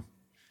to do.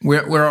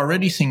 We're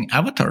already seeing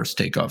avatars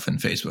take off in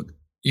Facebook.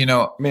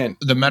 Man,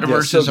 the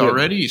metaverse is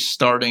already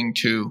starting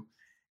to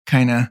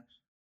kind of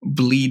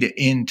bleed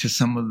into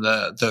some of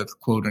the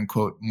quote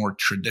unquote more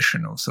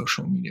traditional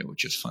social media,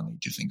 which is funny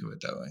to think of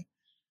it that way.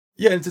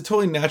 Yeah, it's a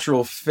totally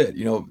natural fit.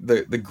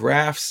 The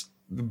graphs,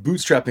 the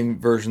bootstrapping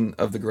version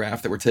of the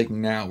graph that we're taking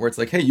now, where it's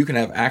like, hey, you can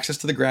have access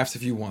to the graphs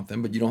if you want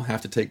them, but you don't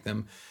have to take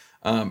them,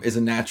 is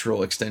a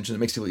natural extension. It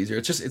makes it easier.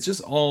 It's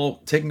just all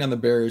taking down the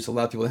barriers to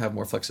allow people to have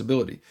more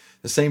flexibility.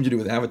 The same to do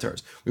with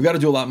avatars. We've got to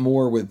do a lot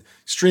more with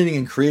streaming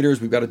and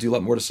creators. We've got to do a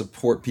lot more to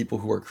support people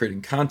who are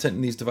creating content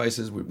in these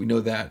devices. We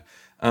know that.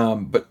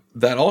 But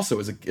that also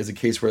is a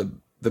case where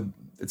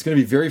it's going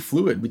to be very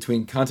fluid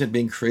between content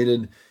being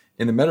created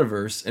in the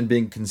metaverse and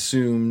being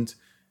consumed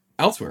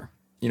elsewhere.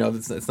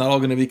 It's not all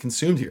going to be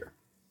consumed here.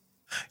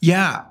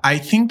 Yeah, I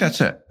think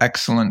that's an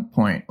excellent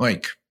point.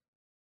 Like,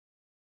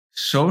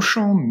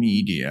 social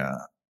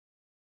media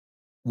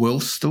will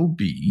still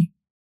be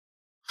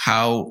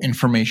how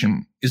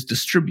information is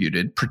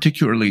distributed,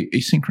 particularly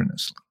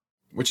asynchronously.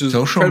 Which is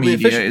social media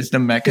efficient. Is the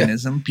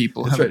mechanism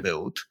people have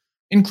built,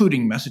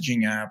 including messaging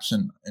apps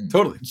and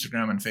totally.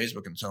 Instagram and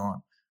Facebook and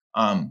so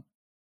on,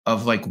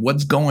 of like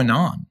what's going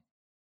on.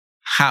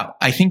 how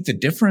I think the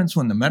difference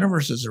when the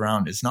metaverse is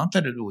around is not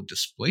that it will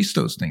displace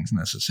those things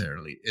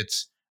necessarily.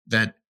 It's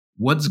that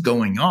what's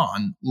going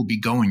on will be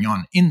going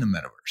on in the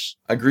metaverse.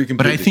 I agree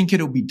completely. But I think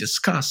it'll be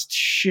discussed,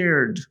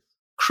 shared,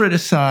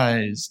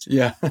 criticized.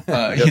 Yeah.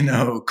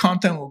 Yep.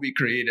 Content will be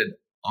created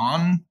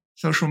on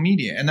social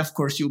media. And of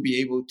course, you'll be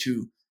able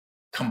to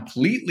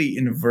completely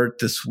invert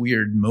this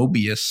weird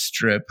Mobius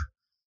strip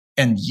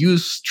and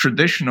use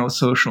traditional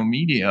social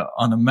media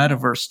on a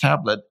metaverse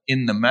tablet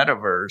in the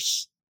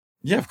metaverse.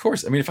 Yeah, of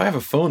course. I mean, if I have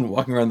a phone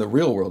walking around the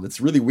real world, it's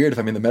really weird if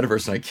I'm in the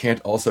metaverse and I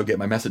can't also get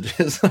my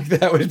messages. Like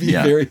that would be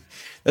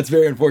that's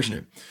very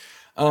unfortunate.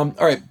 All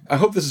right. I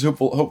hope this is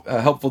helpful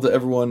to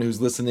everyone who's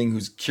listening,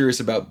 who's curious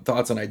about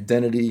thoughts on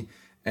identity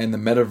and the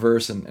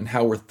metaverse and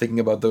how we're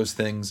thinking about those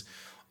things.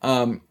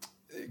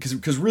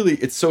 Because really,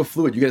 it's so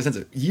fluid. You get a sense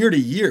of year to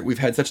year, we've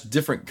had such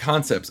different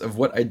concepts of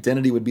what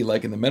identity would be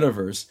like in the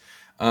metaverse.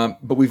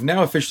 But we've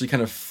now officially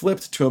kind of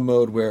flipped to a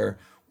mode where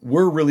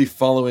we're really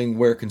following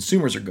where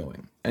consumers are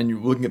going, and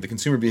you're looking at the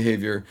consumer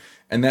behavior,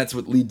 and that's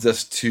what leads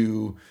us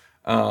to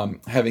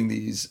having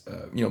these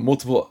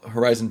multiple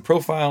horizon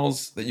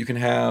profiles that you can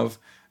have,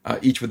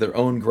 each with their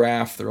own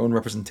graph, their own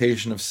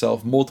representation of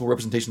self, multiple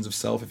representations of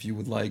self if you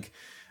would like.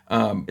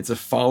 It's a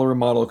follower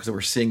model because we're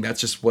seeing that's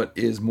just what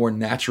is more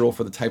natural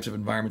for the types of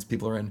environments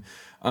people are in.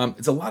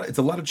 It's a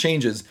lot of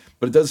changes,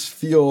 but it does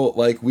feel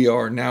like we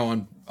are now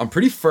on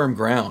pretty firm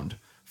ground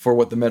for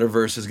what the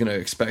metaverse is going to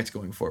expect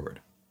going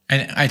forward.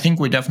 And I think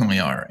we definitely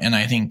are. And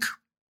I think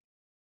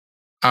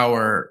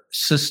our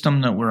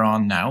system that we're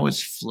on now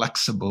is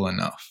flexible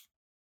enough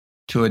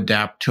to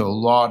adapt to a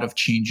lot of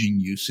changing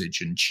usage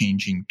and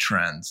changing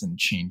trends and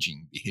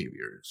changing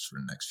behaviors for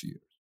the next few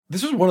years.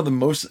 This was one of the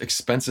most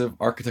expensive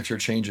architecture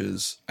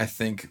changes I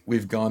think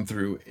we've gone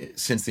through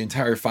since the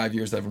entire 5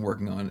 years that I've been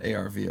working on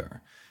AR,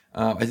 VR.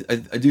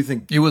 I do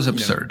think... It was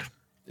absurd.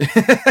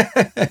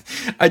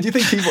 I do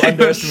think people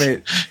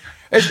underestimate...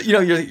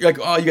 You're like,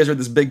 oh, you guys are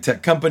this big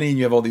tech company and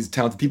you have all these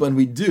talented people, and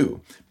we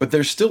do. But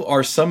there still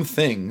are some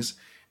things,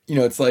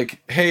 it's like,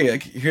 hey,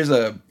 like here's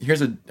a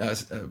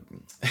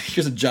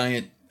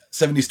giant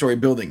 70-story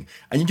building.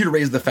 I need you to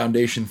raise the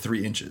foundation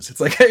 3 inches.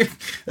 It's like, hey,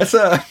 it's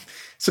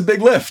a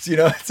big lift,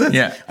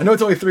 I know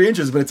it's only 3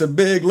 inches, but it's a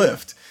big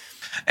lift.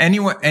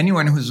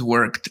 Anyone who's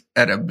worked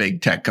at a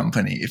big tech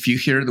company, if you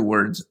hear the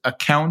words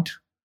account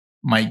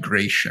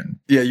migration,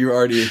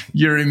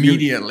 you're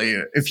immediately,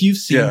 if you've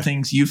seen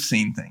things, you've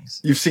seen things.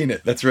 You've seen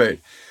it. That's right.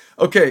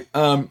 Okay.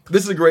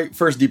 This is a great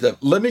first deep dive.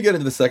 Let me get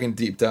into the second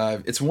deep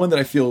dive. It's one that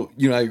I feel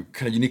you and I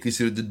kind of uniquely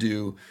suited to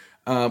do.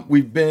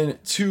 We've been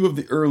 2 of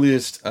the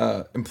earliest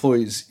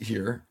employees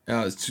here, 2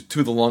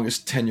 of the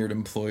longest tenured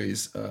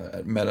employees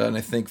at Meta. And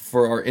I think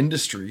for our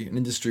industry, an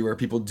industry where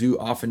people do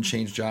often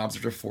change jobs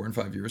after 4 and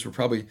 5 years, we're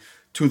probably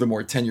 2 of the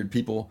more tenured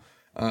people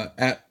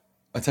at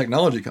a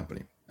technology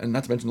company. And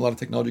not to mention a lot of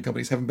technology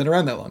companies haven't been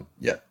around that long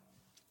yet.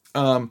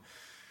 Talk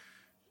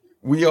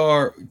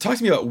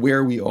to me about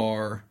where we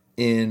are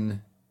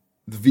in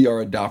the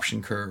VR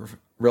adoption curve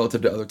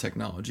relative to other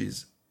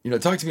technologies.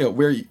 Talk to me about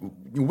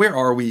where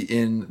are we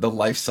in the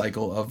life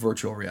cycle of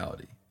virtual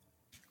reality?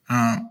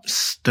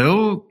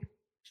 Still,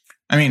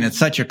 I mean, it's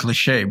such a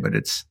cliche, but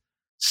it's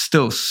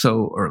still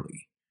so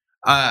early.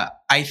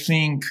 I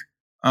think,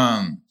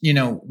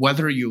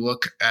 whether you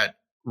look at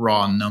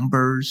raw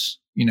numbers,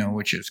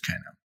 which is kind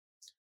of,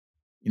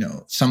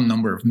 some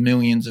number of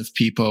millions of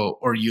people,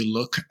 or you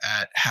look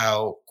at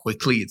how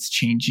quickly it's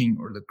changing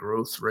or the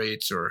growth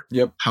rates or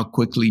how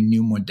quickly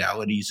new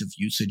modalities of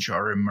usage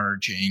are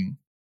emerging.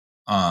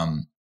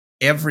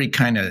 Every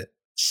kind of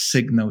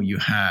signal you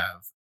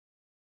have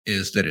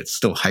is that it's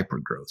still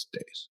hypergrowth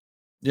days.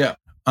 Yeah.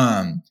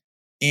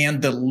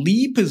 And the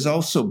leap is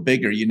also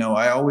bigger.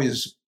 I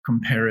always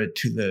compare it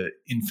to the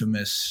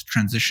infamous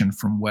transition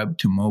from web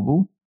to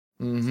mobile.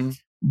 Mm-hmm.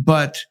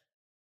 But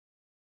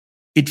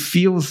it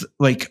feels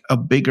like a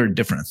bigger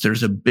difference.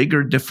 There's a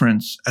bigger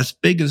difference, as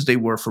big as they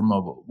were for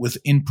mobile, with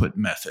input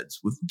methods,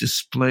 with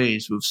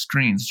displays, with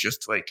screens,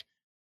 just like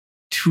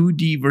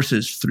 2D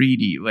versus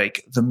 3D.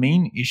 Like the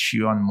main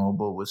issue on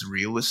mobile was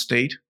real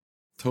estate.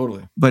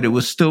 Totally. But it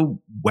was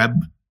still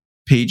web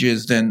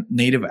pages. Then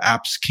native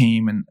apps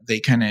came and they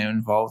kind of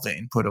involved the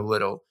input a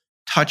little.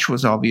 Touch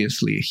was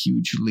obviously a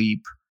huge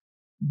leap.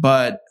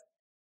 But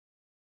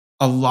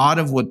a lot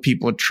of what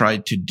people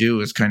tried to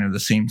do is kind of the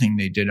same thing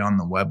they did on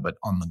the web, but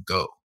on the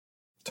go,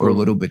 or a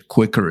little bit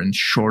quicker and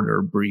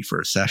shorter,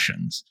 briefer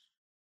sessions.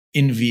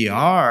 In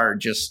VR,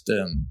 just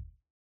the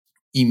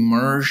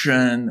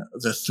immersion,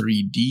 the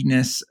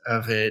 3D-ness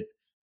of it,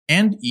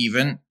 and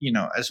even,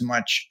 as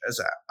much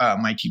as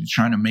my team is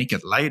trying to make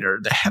it lighter,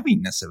 the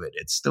heaviness of it.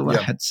 It's still a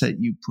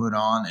headset you put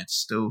on. It's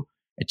still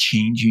a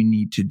change you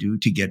need to do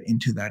to get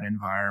into that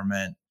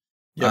environment.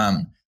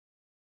 Yep.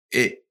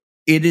 It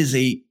is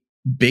a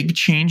big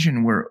change,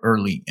 and we're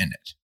early in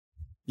it.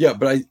 Yeah,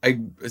 but I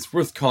it's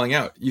worth calling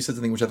out. You said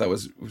something which I thought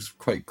was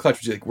quite clutch,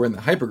 which is like we're in the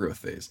hypergrowth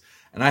phase.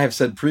 And I have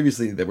said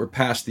previously that we're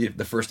past the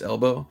first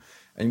elbow.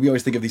 And we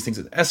always think of these things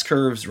as S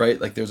curves, right?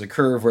 Like there's a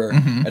curve where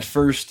at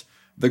first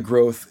the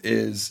growth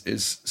is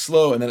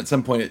slow, and then at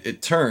some point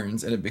it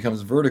turns and it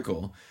becomes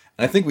vertical.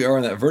 And I think we are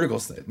in that vertical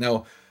state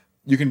now.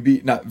 You can be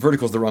not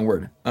vertical is the wrong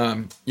word.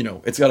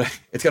 It's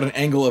got an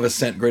angle of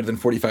ascent greater than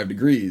 45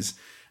 degrees,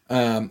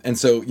 and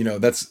so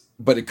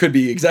but it could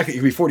be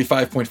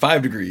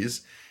 45.5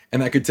 degrees,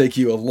 and that could take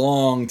you a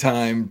long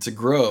time to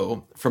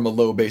grow from a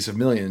low base of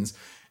millions.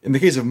 In the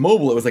case of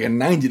mobile, it was like a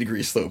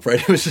 90-degree slope, right?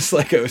 It was just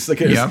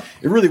it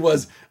really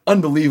was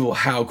unbelievable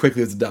how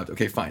quickly it was adopted.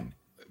 Okay, fine.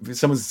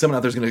 Someone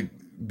out there is going to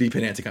be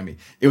pedantic on me.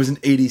 It was an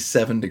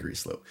 87-degree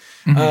slope.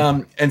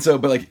 Mm-hmm. And so,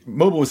 but like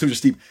mobile was super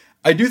steep.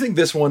 I do think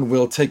this one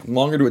will take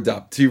longer to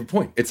adopt. To your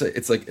point, it's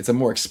a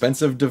more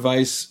expensive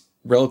device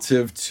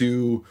relative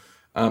to,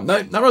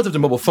 not relative to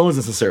mobile phones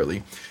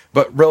necessarily,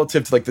 but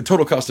relative to like the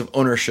total cost of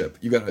ownership.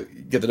 You got to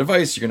get the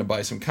device. You're going to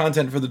buy some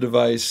content for the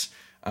device,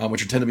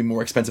 which tend to be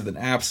more expensive than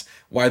apps.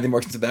 Why are they more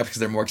expensive than apps? Because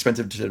they're more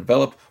expensive to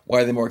develop.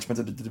 Why are they more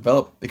expensive to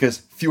develop? Because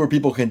fewer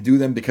people can do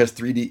them, because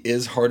 3D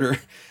is harder.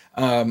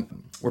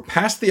 We're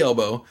past the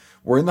elbow.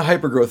 We're in the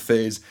hypergrowth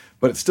phase,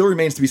 but it still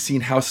remains to be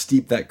seen how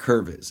steep that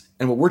curve is.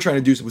 And what we're trying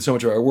to do with so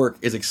much of our work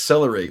is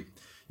accelerate,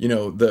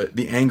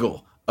 the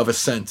angle of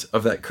ascent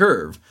of that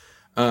curve,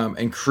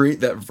 and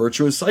create that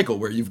virtuous cycle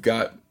where you've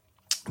got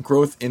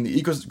growth in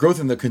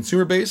the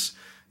consumer base,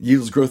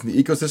 yields growth in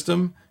the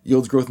ecosystem,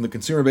 yields growth in the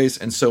consumer base,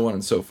 and so on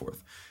and so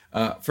forth.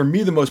 For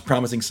me, the most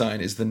promising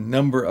sign is the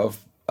number of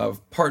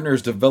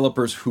partners,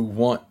 developers who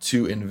want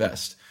to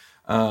invest.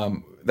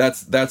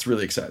 That's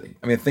really exciting.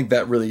 I mean, I think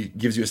that really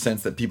gives you a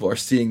sense that people are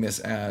seeing this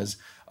as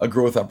a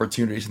growth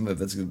opportunity, something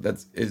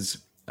that is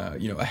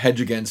a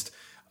hedge against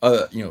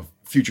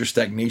future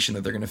stagnation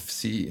that they're going to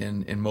see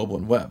in mobile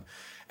and web.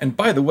 And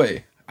by the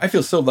way, I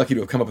feel so lucky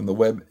to have come up in the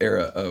web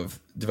era of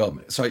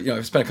development. So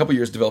I've spent a couple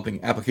years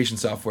developing application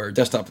software,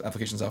 desktop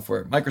application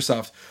software.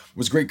 Microsoft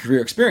was a great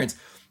career experience.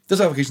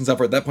 Desktop application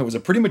software at that point was a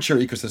pretty mature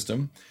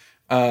ecosystem.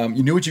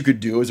 You knew what you could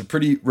do. It was a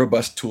pretty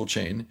robust tool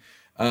chain.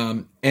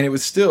 And it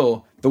was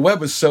still, the web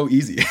was so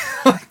easy.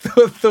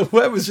 the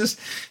web was just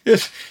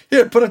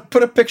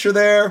put a picture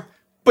there,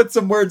 put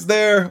some words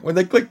there. When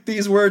they click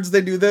these words,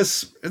 they do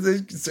this.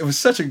 It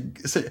was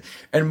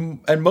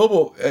and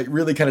mobile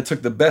really kind of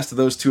took the best of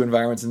those two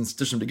environments and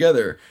stitched them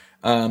together.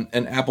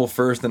 And Apple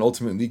first, then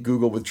ultimately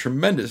Google, with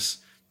tremendous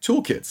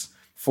toolkits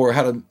for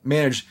how to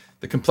manage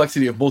the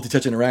complexity of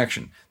multi-touch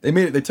interaction.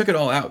 They took it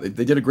all out.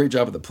 They did a great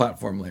job at the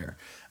platform layer.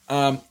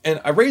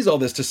 And I raise all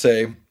this to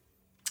say,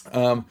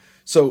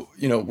 so,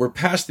 we're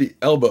past the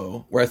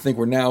elbow where I think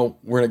we're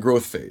in a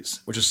growth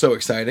phase, which is so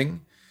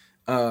exciting.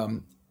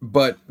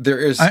 But there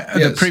is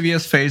the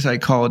previous phase I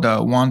called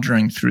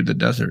wandering through the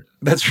desert.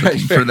 That's right.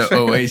 For the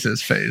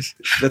oasis phase.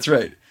 That's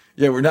right.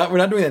 Yeah, we're not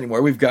doing that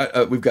anymore. We've got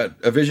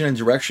a vision and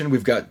direction.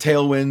 We've got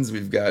tailwinds.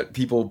 We've got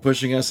people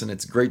pushing us, and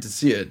it's great to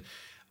see it.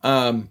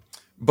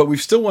 But we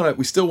still want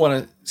to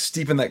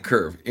steepen that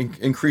curve,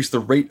 increase the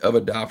rate of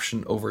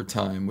adoption over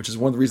time, which is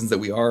one of the reasons that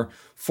we are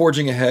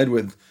forging ahead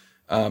with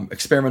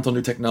experimental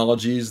new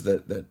technologies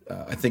that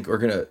I think are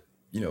going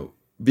to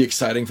be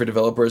exciting for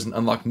developers and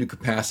unlock new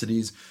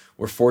capacities.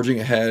 We're forging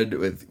ahead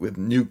with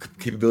new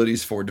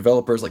capabilities for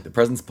developers, like the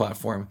Presence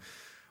platform.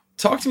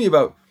 Talk to me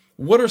about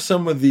what are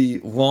some of the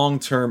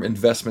long-term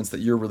investments that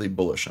you're really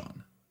bullish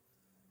on?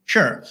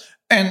 Sure.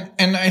 And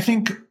I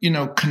think,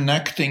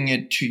 connecting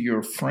it to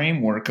your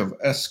framework of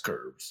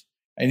S-curves,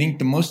 I think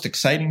the most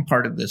exciting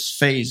part of this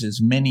phase is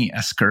many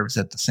S-curves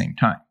at the same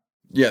time.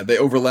 Yeah, they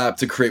overlap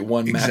to create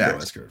one macro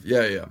S-curve.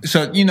 Yeah.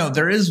 So,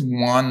 there is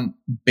one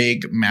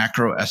big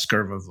macro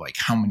S-curve of like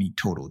how many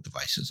total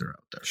devices are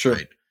out there. Sure.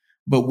 Right?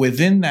 But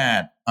within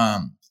that,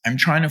 I'm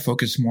trying to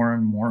focus more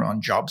and more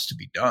on jobs to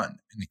be done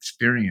and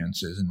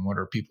experiences and what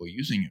are people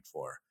using it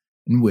for.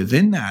 And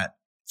within that,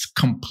 it's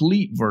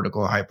complete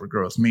vertical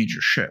hypergrowth,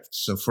 major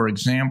shifts. So, for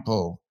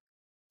example,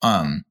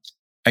 a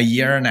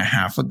year and a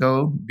half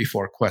ago,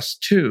 before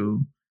Quest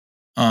 2,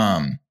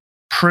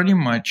 pretty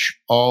much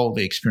all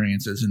the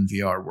experiences in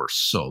VR were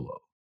solo.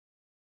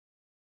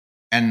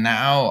 And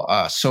now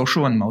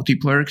social and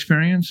multiplayer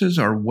experiences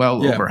are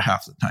over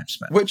half the time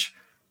spent. Which,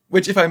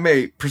 if I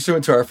may,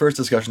 pursuant to our first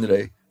discussion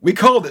today, we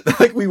called it.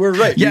 Like, we were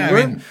right. Yeah, we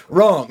weren't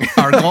wrong.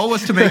 Our goal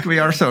was to make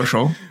VR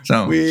social.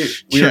 So we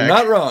are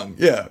not wrong.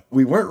 Yeah,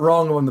 we weren't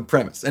wrong on the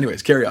premise.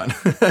 Anyways, carry on.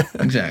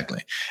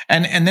 Exactly.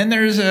 And then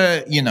there's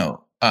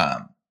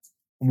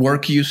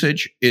work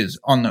usage is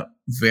on the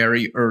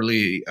very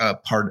early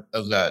part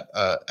of that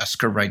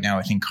S-curve right now.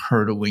 I think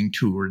hurtling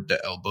toward the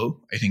elbow.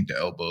 I think the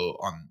elbow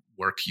on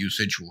work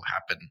usage will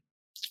happen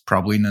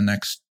probably in the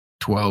next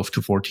 12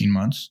 to 14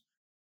 months.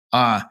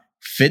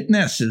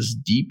 Fitness is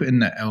deep in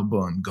the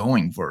elbow and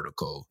going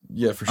vertical.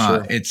 Yeah, for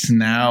sure. It's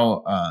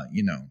now,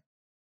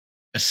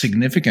 a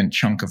significant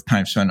chunk of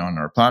time spent on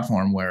our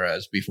platform,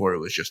 whereas before it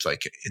was just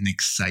like an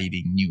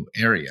exciting new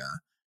area.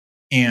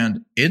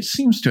 And it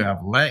seems to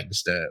have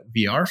legs. The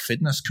VR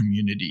fitness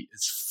community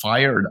is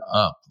fired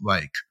up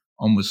like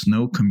almost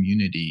no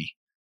community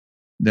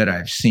that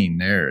I've seen.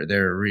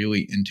 They're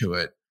really into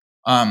it.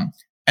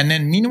 And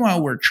then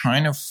meanwhile, we're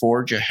trying to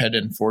forge ahead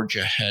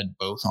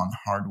both on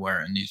hardware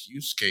and these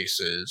use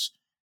cases.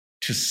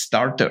 to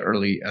start the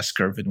early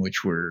S-curve in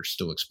which we're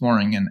still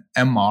exploring. And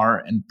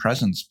MR and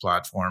Presence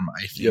platform,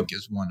 I think,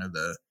 is one of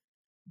the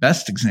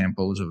best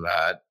examples of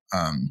that.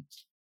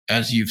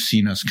 As you've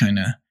seen us kind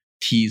of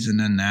tease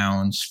and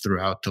announce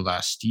throughout the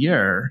last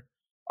year,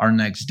 our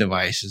next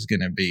device is going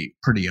to be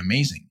pretty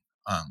amazing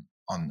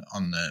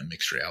on the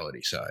mixed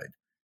reality side.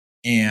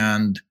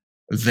 And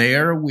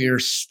there we're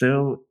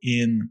still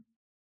in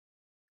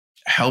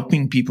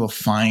helping people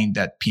find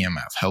that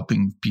PMF,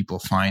 helping people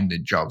find the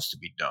jobs to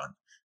be done,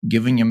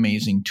 giving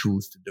amazing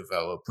tools to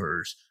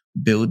developers,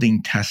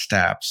 building test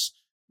apps,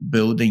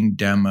 building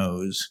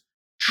demos,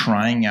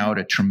 trying out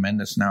a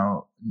tremendous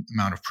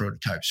amount of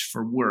prototypes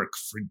for work,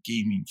 for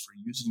gaming, for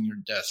using your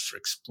desk, for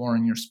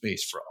exploring your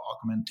space, for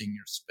augmenting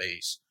your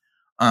space.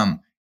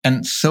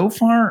 And so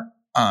far,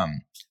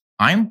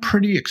 I'm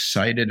pretty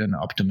excited and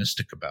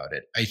optimistic about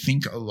it. I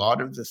think a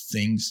lot of the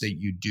things that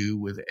you do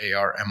with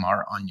AR,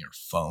 MR on your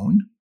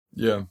phone,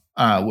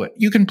 what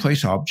you can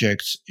place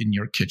objects in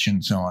your kitchen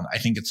and so on. I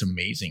think it's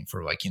amazing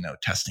for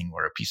testing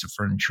where a piece of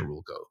furniture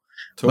will go.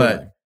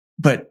 Totally.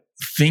 But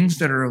things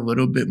that are a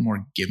little bit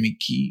more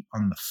gimmicky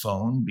on the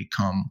phone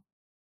become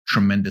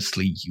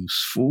tremendously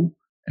useful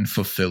and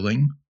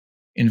fulfilling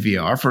in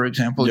VR. For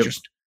example,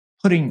 just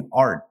putting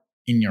art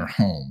in your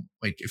home.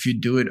 Like if you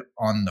do it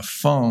on the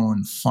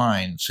phone,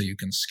 fine. So you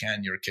can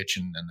scan your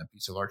kitchen and a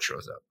piece of art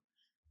shows up.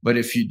 But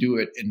if you do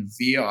it in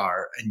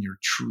VR and you're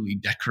truly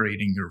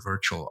decorating your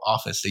virtual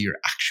office that you're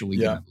actually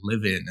going to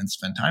live in and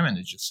spend time in,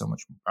 it's just so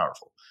much more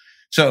powerful.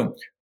 So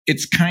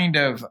it's kind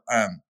of,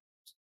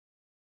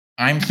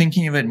 I'm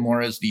thinking of it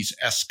more as these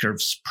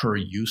S-curves per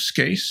use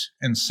case.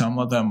 And some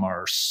of them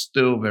are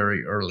still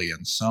very early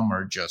and some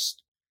are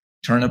just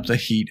turn up the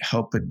heat,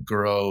 help it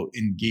grow,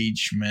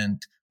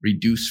 engagement,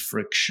 reduce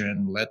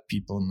friction, let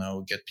people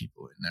know, get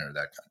people in there,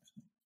 that kind of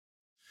thing.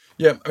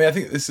 Yeah, I mean, I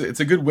think it's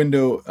a good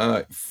window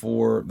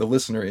for the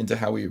listener into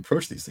how we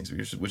approach these things,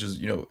 which is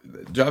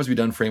Jobs to be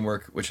Done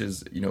framework, which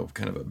is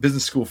kind of a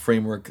business school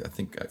framework. I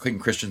think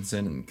Clayton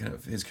Christensen and kind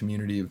of his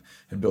community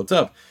have built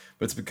up,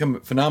 but it's become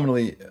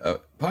phenomenally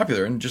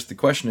popular. And just the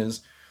question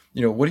is,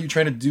 what are you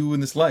trying to do in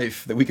this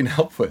life that we can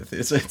help with?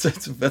 It's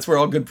that's where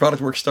all good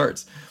product work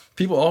starts.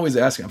 People always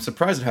ask me. I'm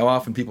surprised at how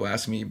often people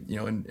ask me,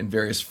 in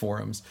various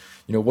forums,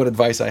 what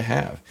advice I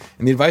have.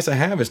 And the advice I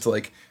have is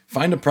to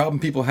find a problem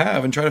people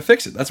have and try to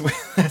fix it. That's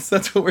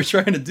what we're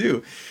trying to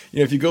do.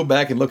 If you go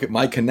back and look at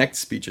my Connect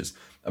speeches,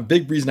 a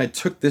big reason I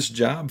took this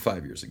job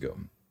 5 years ago,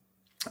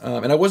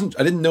 and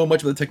I didn't know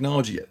much of the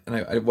technology yet, and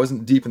I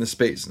wasn't deep in the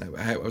space, and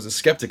I was a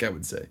skeptic, I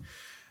would say.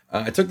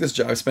 I took this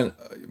job.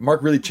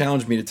 Mark really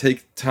challenged me to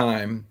take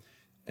time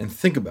and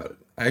think about it.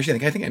 I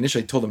think I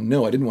initially told him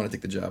no, I didn't want to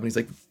take the job. And he's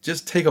like,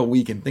 just take a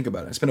week and think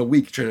about it. I spent a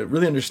week trying to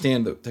really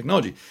understand the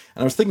technology.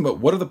 And I was thinking about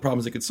what are the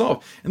problems it could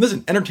solve. And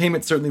listen,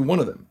 entertainment's certainly one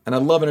of them. And I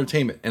love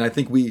entertainment. And I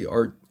think we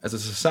are, as a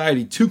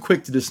society, too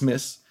quick to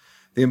dismiss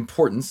the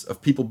importance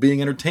of people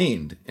being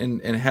entertained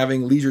and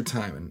having leisure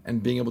time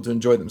and being able to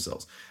enjoy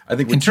themselves. I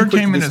think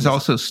entertainment is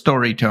also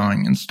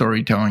storytelling, and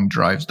storytelling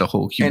drives the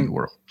whole human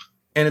world.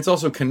 And it's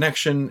also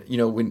connection.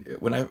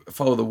 When I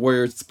follow the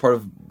Warriors, it's part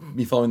of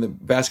me following the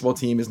basketball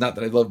team. Is not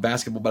that I love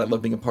basketball, but I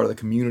love being a part of the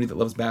community that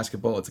loves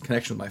basketball. It's a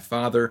connection with my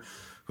father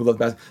who loved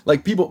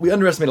basketball. We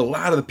underestimate a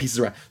lot of the pieces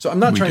around. So I'm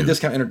not trying to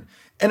discount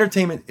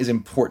entertainment is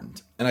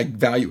important, and I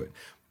value it.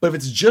 But if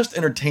it's just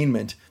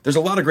entertainment, there's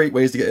a lot of great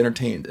ways to get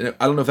entertained. And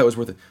I don't know if that was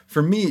worth it.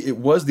 For me, it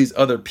was these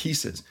other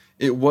pieces.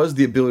 It was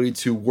the ability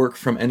to work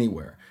from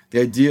anywhere. The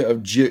idea of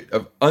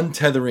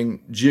untethering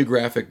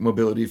geographic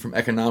mobility from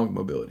economic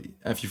mobility.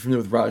 If you're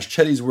familiar with Raj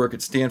Chetty's work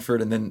at Stanford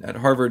and then at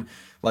Harvard,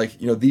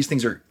 these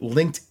things are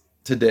linked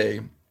today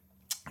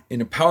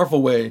in a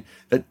powerful way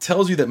that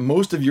tells you that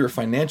most of your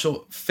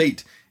financial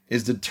fate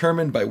is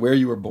determined by where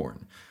you were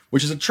born,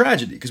 which is a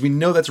tragedy because we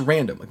know that's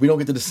random. We don't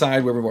get to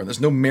decide where we're born. There's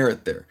no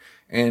merit there.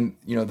 And,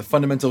 the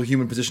fundamental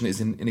human position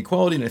is in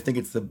inequality. And I think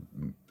it's the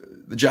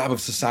job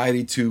of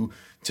society to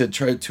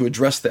try to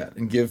address that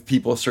and give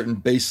people a certain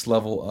base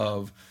level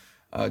of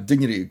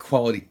dignity,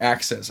 equality,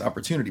 access,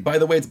 opportunity. By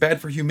the way, it's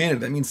bad for humanity.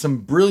 That means some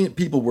brilliant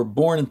people were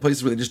born in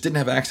places where they just didn't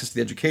have access to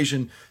the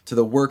education, to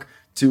the work,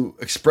 to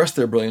express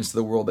their brilliance to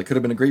the world. That could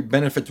have been a great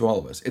benefit to all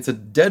of us. It's a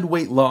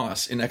deadweight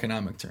loss in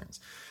economic terms.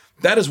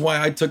 That is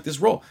why I took this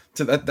role.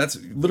 That's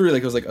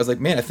literally I was like,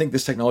 man, I think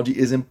this technology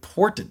is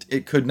important.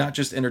 It could not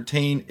just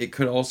entertain, it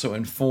could also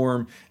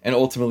inform and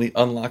ultimately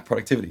unlock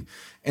productivity.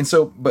 And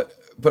so, but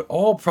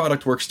all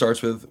product work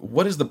starts with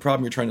what is the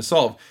problem you're trying to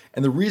solve?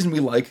 And the reason we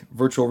like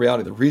virtual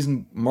reality, the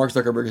reason Mark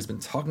Zuckerberg has been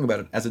talking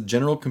about it as a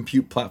general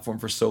compute platform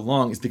for so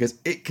long is because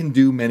it can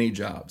do many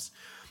jobs.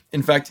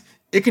 In fact,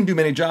 it can do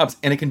many jobs,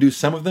 and it can do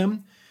some of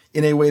them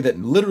in a way that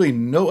literally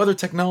no other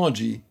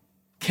technology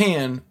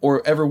can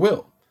or ever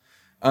will.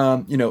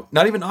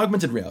 Not even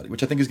augmented reality,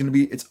 which I think is going to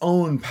be its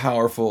own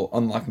powerful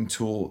unlocking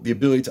tool, the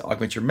ability to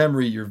augment your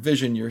memory, your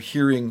vision, your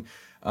hearing.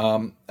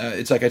 I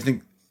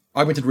think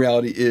augmented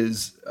reality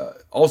is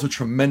also a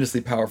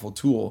tremendously powerful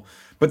tool,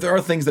 but there are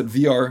things that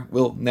VR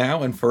will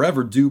now and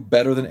forever do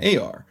better than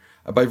AR.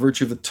 by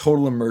virtue of the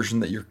total immersion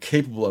that you're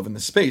capable of in the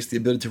space, the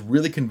ability to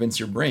really convince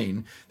your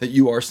brain that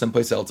you are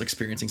someplace else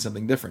experiencing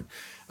something different.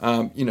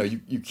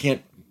 You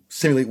can't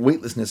simulate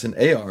weightlessness in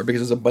AR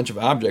because there's a bunch of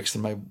objects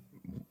in my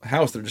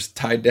house that are just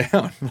tied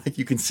down. Like,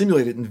 you can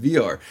simulate it in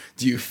VR.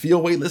 Do you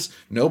feel weightless?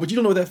 No, but you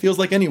don't know what that feels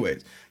like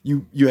anyways.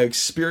 You have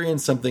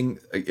experienced something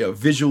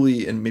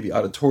visually and maybe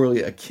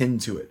auditorily akin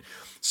to it.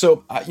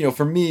 So,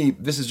 for me,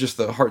 this is just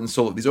the heart and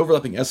soul of these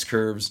overlapping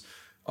S-curves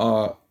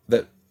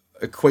that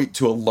equate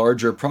to a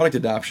larger product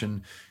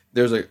adoption.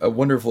 There's a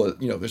wonderful,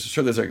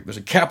 there's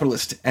a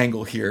capitalist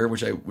angle here,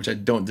 which I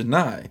don't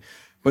deny,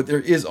 but there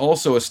is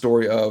also a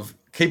story of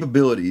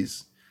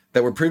capabilities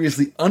that were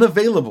previously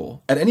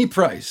unavailable at any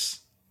price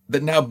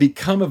that now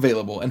become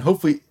available, and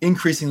hopefully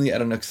increasingly at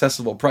an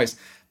accessible price.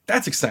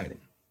 That's exciting.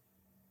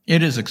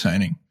 It is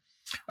exciting.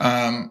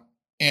 And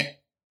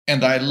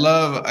I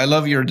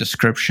love your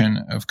description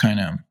of kind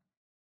of,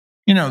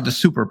 the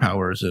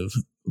superpowers of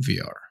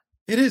VR.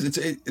 It is.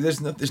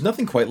 There's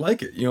nothing quite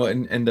like it,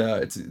 and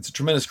it's a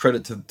tremendous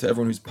credit to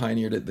everyone who's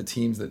pioneered it, the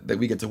teams that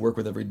we get to work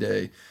with every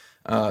day,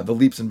 the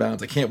leaps and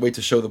bounds. I can't wait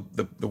to show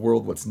the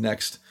world what's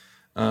next.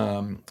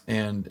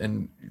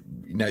 And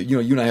now, you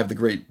and I have the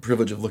great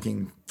privilege of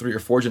looking 3 or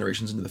 4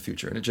 generations into the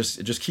future, and it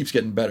just keeps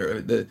getting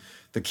better.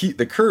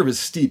 The curve is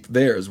steep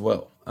there as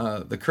well.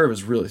 The curve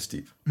is really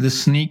steep. The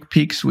sneak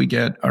peeks we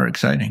get are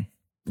exciting.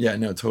 Yeah,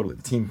 no, totally.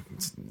 The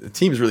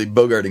team is really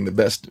bogarting the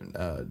best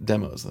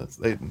demos.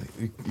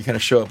 You kind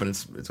of show up, and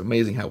it's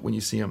amazing when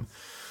you see them.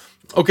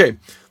 Okay,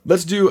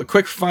 let's do a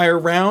quick fire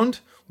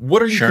round.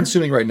 What are you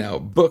consuming right now?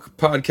 Book,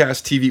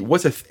 podcast, TV?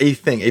 What's a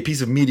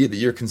piece of media that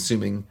you're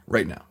consuming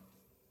right now?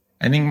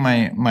 I think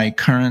my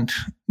current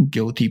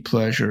guilty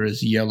pleasure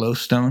is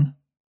Yellowstone.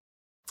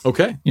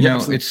 Okay.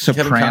 It's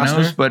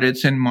Sopranos, but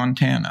it's in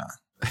Montana.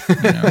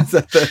 That's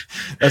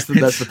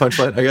the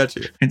punchline. I got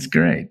you. It's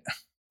great.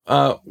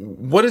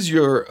 What is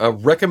your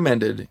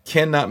recommended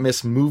cannot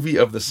miss movie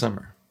of the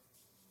summer?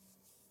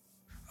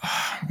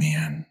 Oh,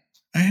 man.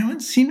 I haven't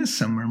seen a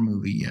summer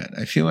movie yet.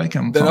 I feel like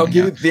I'm. Then I'll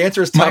give you the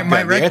answer is Top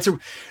Gun.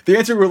 The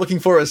answer we're looking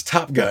for is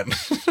Top Gun.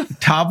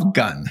 Top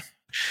Gun.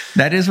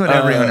 That is what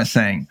everyone is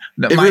saying.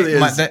 It really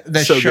is.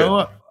 The so show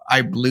good.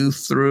 I blew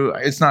through.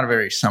 It's not a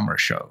very summer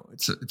show.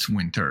 It's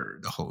winter.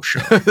 The whole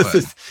show.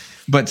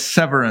 But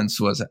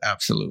Severance was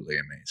absolutely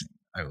amazing.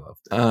 I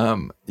loved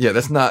it.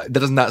 That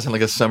does not sound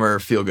like a summer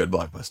feel good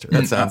blockbuster.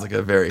 That sounds like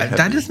a very heavy.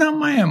 That is not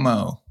my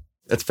MO.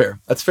 That's fair.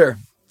 That's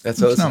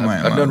not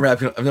my MO. I've known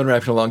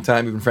Rapkin a long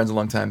time. We've been friends a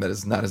long time. That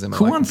is not his MO.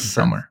 Who wants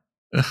summer?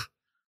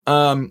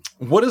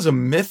 What is a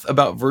myth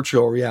about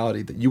virtual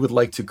reality that you would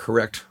like to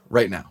correct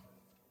right now?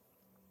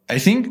 I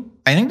think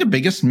the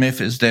biggest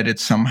myth is that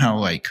it's somehow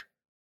like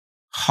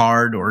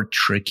hard or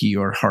tricky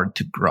or hard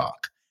to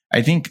grok.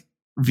 I think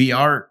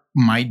VR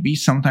might be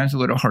sometimes a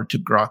little hard to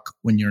grok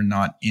when you're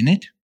not in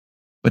it,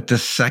 but the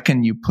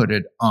second you put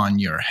it on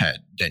your head,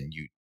 then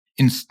you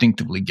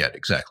instinctively get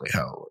exactly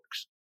how it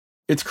works.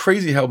 It's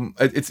crazy how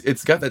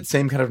it's got that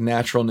same kind of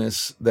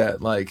naturalness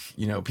that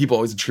people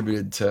always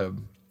attributed to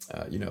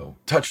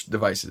touch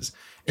devices.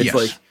 It's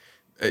like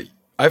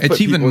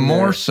it's even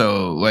more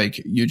so like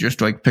you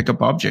just like pick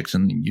up objects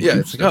and you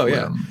do stuff with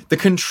them. The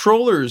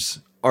controllers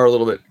are a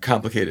little bit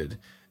complicated,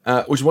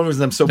 which is one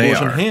reason I'm so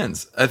bullish on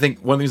hands. I think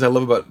one of the things I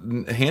love about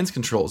hands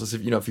controls is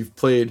if you've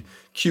played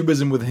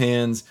Cubism with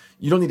hands,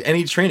 you don't need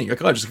any training. You're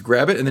like, just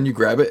grab it, and then you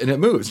grab it and it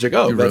moves. You're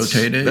like,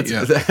 rotate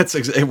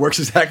it. It works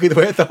exactly the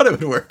way I thought it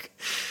would work.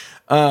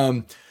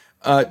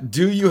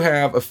 Do you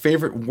have a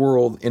favorite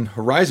world in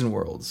Horizon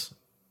Worlds?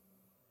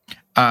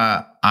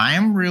 I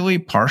am really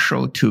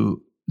partial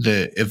to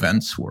the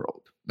events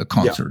world, the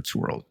concerts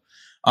world.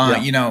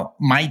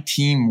 My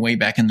team way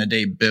back in the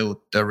day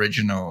built the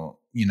original,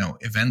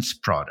 events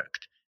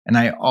product. And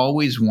I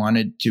always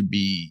wanted to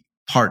be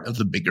part of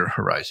the bigger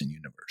Horizon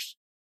universe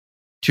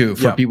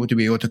for people to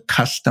be able to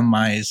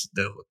customize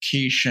the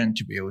location,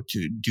 to be able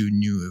to do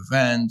new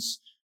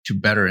events, to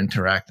better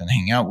interact and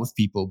hang out with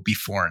people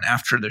before and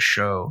after the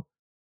show.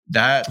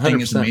 That 100%.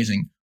 Thing is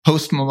amazing.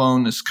 Post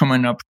Malone is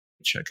coming up.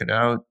 Check it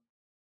out.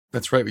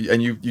 That's right.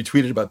 And you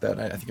tweeted about that.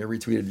 I think I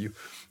retweeted you.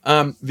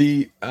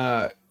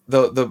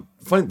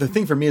 The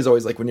thing for me is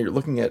always like when you're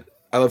looking at,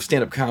 I love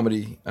stand-up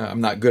comedy.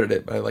 I'm not good at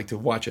it, but I like to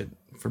watch it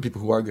for people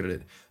who are good at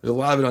it. There's a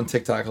lot of it on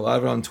TikTok, a lot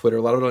of it on Twitter,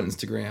 a lot of it on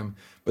Instagram,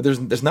 but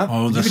there's not.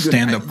 Oh, the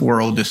stand-up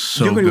world is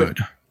so good.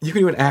 You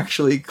can do an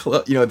actually,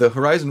 the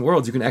Horizon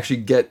Worlds, you can actually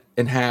get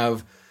and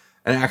have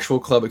an actual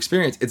club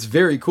experience. It's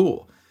very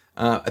cool.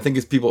 I think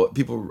it's people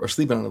are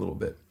sleeping on it a little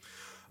bit.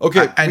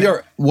 Okay,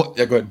 go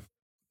ahead.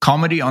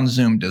 Comedy on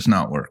Zoom does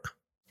not work.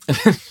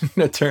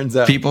 It turns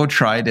out. People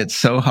tried it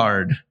so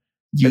hard.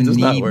 You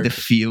need the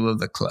feel of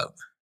the club.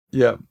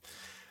 Yeah.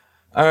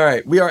 All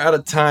right. We are out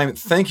of time.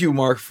 Thank you,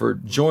 Mark, for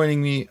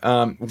joining me.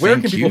 Where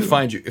can people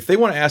find you? If they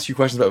want to ask you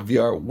questions about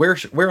VR,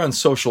 where on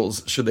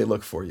socials should they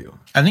look for you?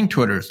 I think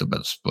Twitter is the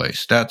best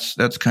place.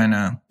 That's kind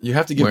of you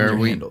have to give where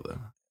your handle, though.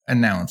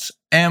 Announce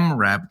M.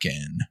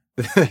 Rabkin.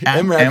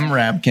 M.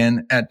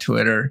 Rabkin at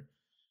Twitter.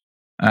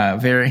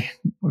 Very,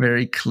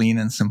 very clean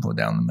and simple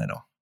down the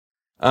middle.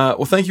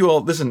 Well, thank you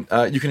all. Listen,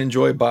 you can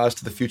enjoy Boz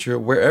to the Future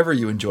wherever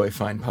you enjoy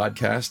fine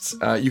podcasts.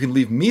 You can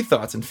leave me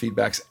thoughts and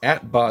feedbacks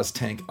at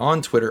BozTank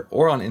on Twitter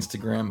or on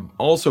Instagram,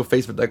 also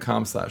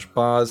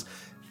facebook.com/Boz.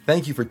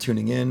 Thank you for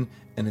tuning in,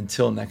 and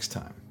until next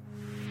time.